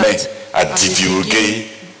se met à divulguer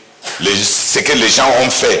ce que les gens ont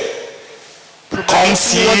fait. Comme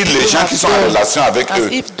si les gens qui sont en relation avec eux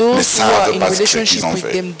ne savent pas ce qu'ils ont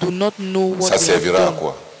fait. Ça servira à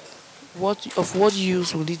quoi?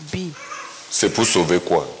 C'est pour sauver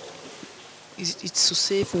quoi? It's to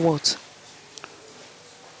save what?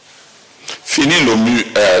 Fini le mur,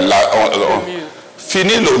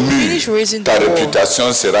 ta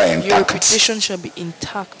réputation sera intacte. Your reputation shall be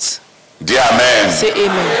intact. Dis amen. Say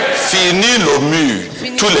amen. Fini le mur,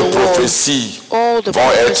 toutes les prophéties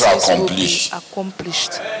vont être accomplies.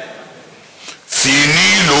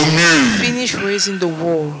 Fini le mur. Finish raising the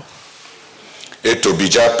wall. Et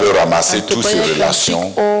Tobijah peut ramasser toutes ses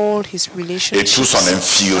relations et toute son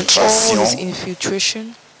infiltration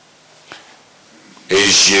et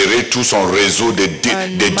gérer tout son réseau de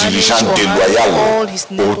dirigeants déloyaux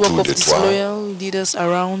autour de toi.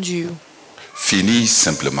 Finis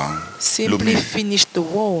simplement le mur.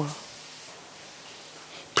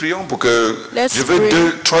 Prions pour que je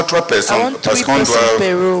veux trois personnes parce qu'on doit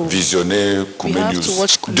visionner Comenius.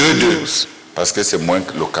 Parce que c'est moins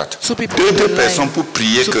que le 4. Two Deux personnes pour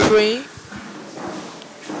prier to que pray.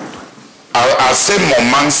 à ce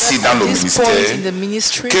moment-ci dans le This point ministère, in the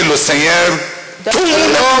ministry, que le Seigneur that tourne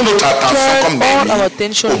the notre attention comme turn all our Néhémie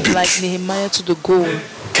attention au but. like Nehemiah to the goal.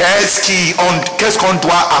 Qu'est-ce qu'on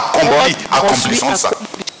doit accomplir? Accomplissons ça.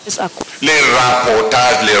 Les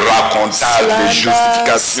rapportages, les racontages, les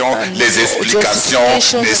justifications, les explications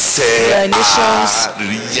ne servent à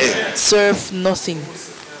rien. Serve nothing.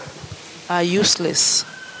 Are useless.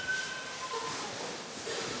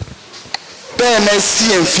 Père,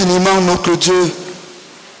 merci infiniment, notre Dieu,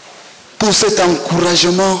 pour cet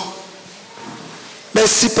encouragement.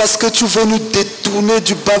 Merci parce que tu veux nous détourner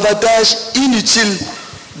du bavardage inutile,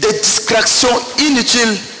 des distractions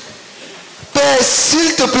inutiles. Père,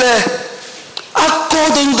 s'il te plaît,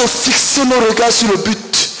 accorde-nous de fixer nos regards sur le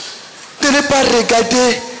but, de ne pas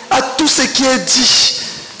regarder à tout ce qui est dit,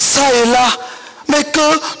 ça et là, mais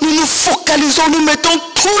que nous nous focalisons, nous mettons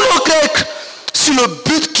tous nos cœurs sur le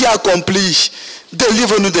but qui est accompli.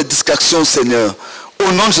 Délivre-nous des distractions, Seigneur.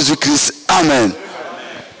 Au nom de Jésus-Christ. Amen.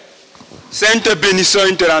 Sainte bénédiction,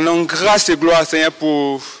 nous te rendons grâce et gloire, Seigneur,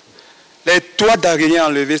 pour les toits d'araignée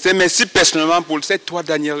enlevés. Seigneur, merci personnellement pour ces toits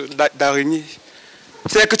d'araignée.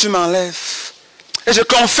 Seigneur, que tu m'enlèves. Et je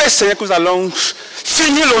confesse, Seigneur, que nous allons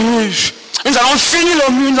finir le mur. Nous allons finir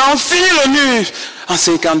le mur. Nous allons finir le mur en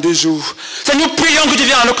 52 jours. Seigneur, nous prions que tu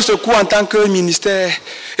viennes à notre secours en tant que ministère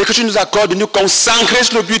et que tu nous accordes de nous consacrer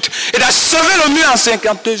sur le but et d'achever le mur en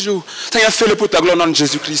 52 jours. Seigneur, fais-le pour ta gloire au nom de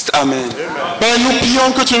Jésus-Christ. Amen. Père, nous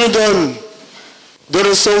prions que tu nous donnes de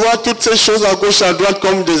recevoir toutes ces choses à gauche et à droite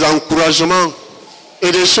comme des encouragements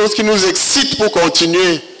et des choses qui nous excitent pour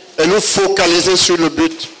continuer et nous focaliser sur le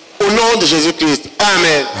but. Au nom de Jésus-Christ.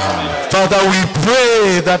 Amen. Father, we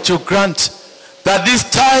pray that you grant that this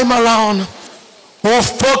time around we'll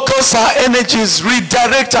focus our energies,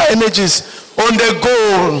 redirect our energies on the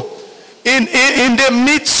goal. In the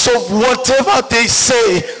midst of whatever they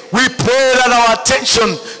say, we pray that our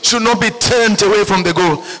attention should not be turned away from the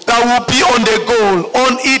goal. That we'll be on the goal,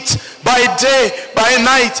 on it, by day, by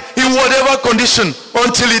night, in whatever condition,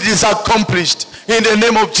 until it is accomplished. In the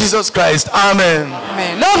name of Jesus Christ. Amen.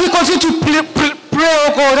 Amen. Lord, we continue to pray,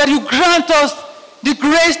 oh God, that you grant us the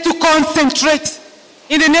grace to concentrate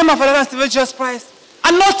in the name of our Lord and Savior Jesus Christ,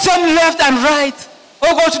 and not turn left and right,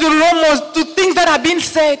 oh God, to the rumors, to things that have been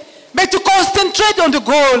said, but to concentrate on the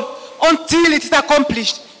goal until it is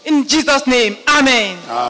accomplished. In Jesus' name, amen.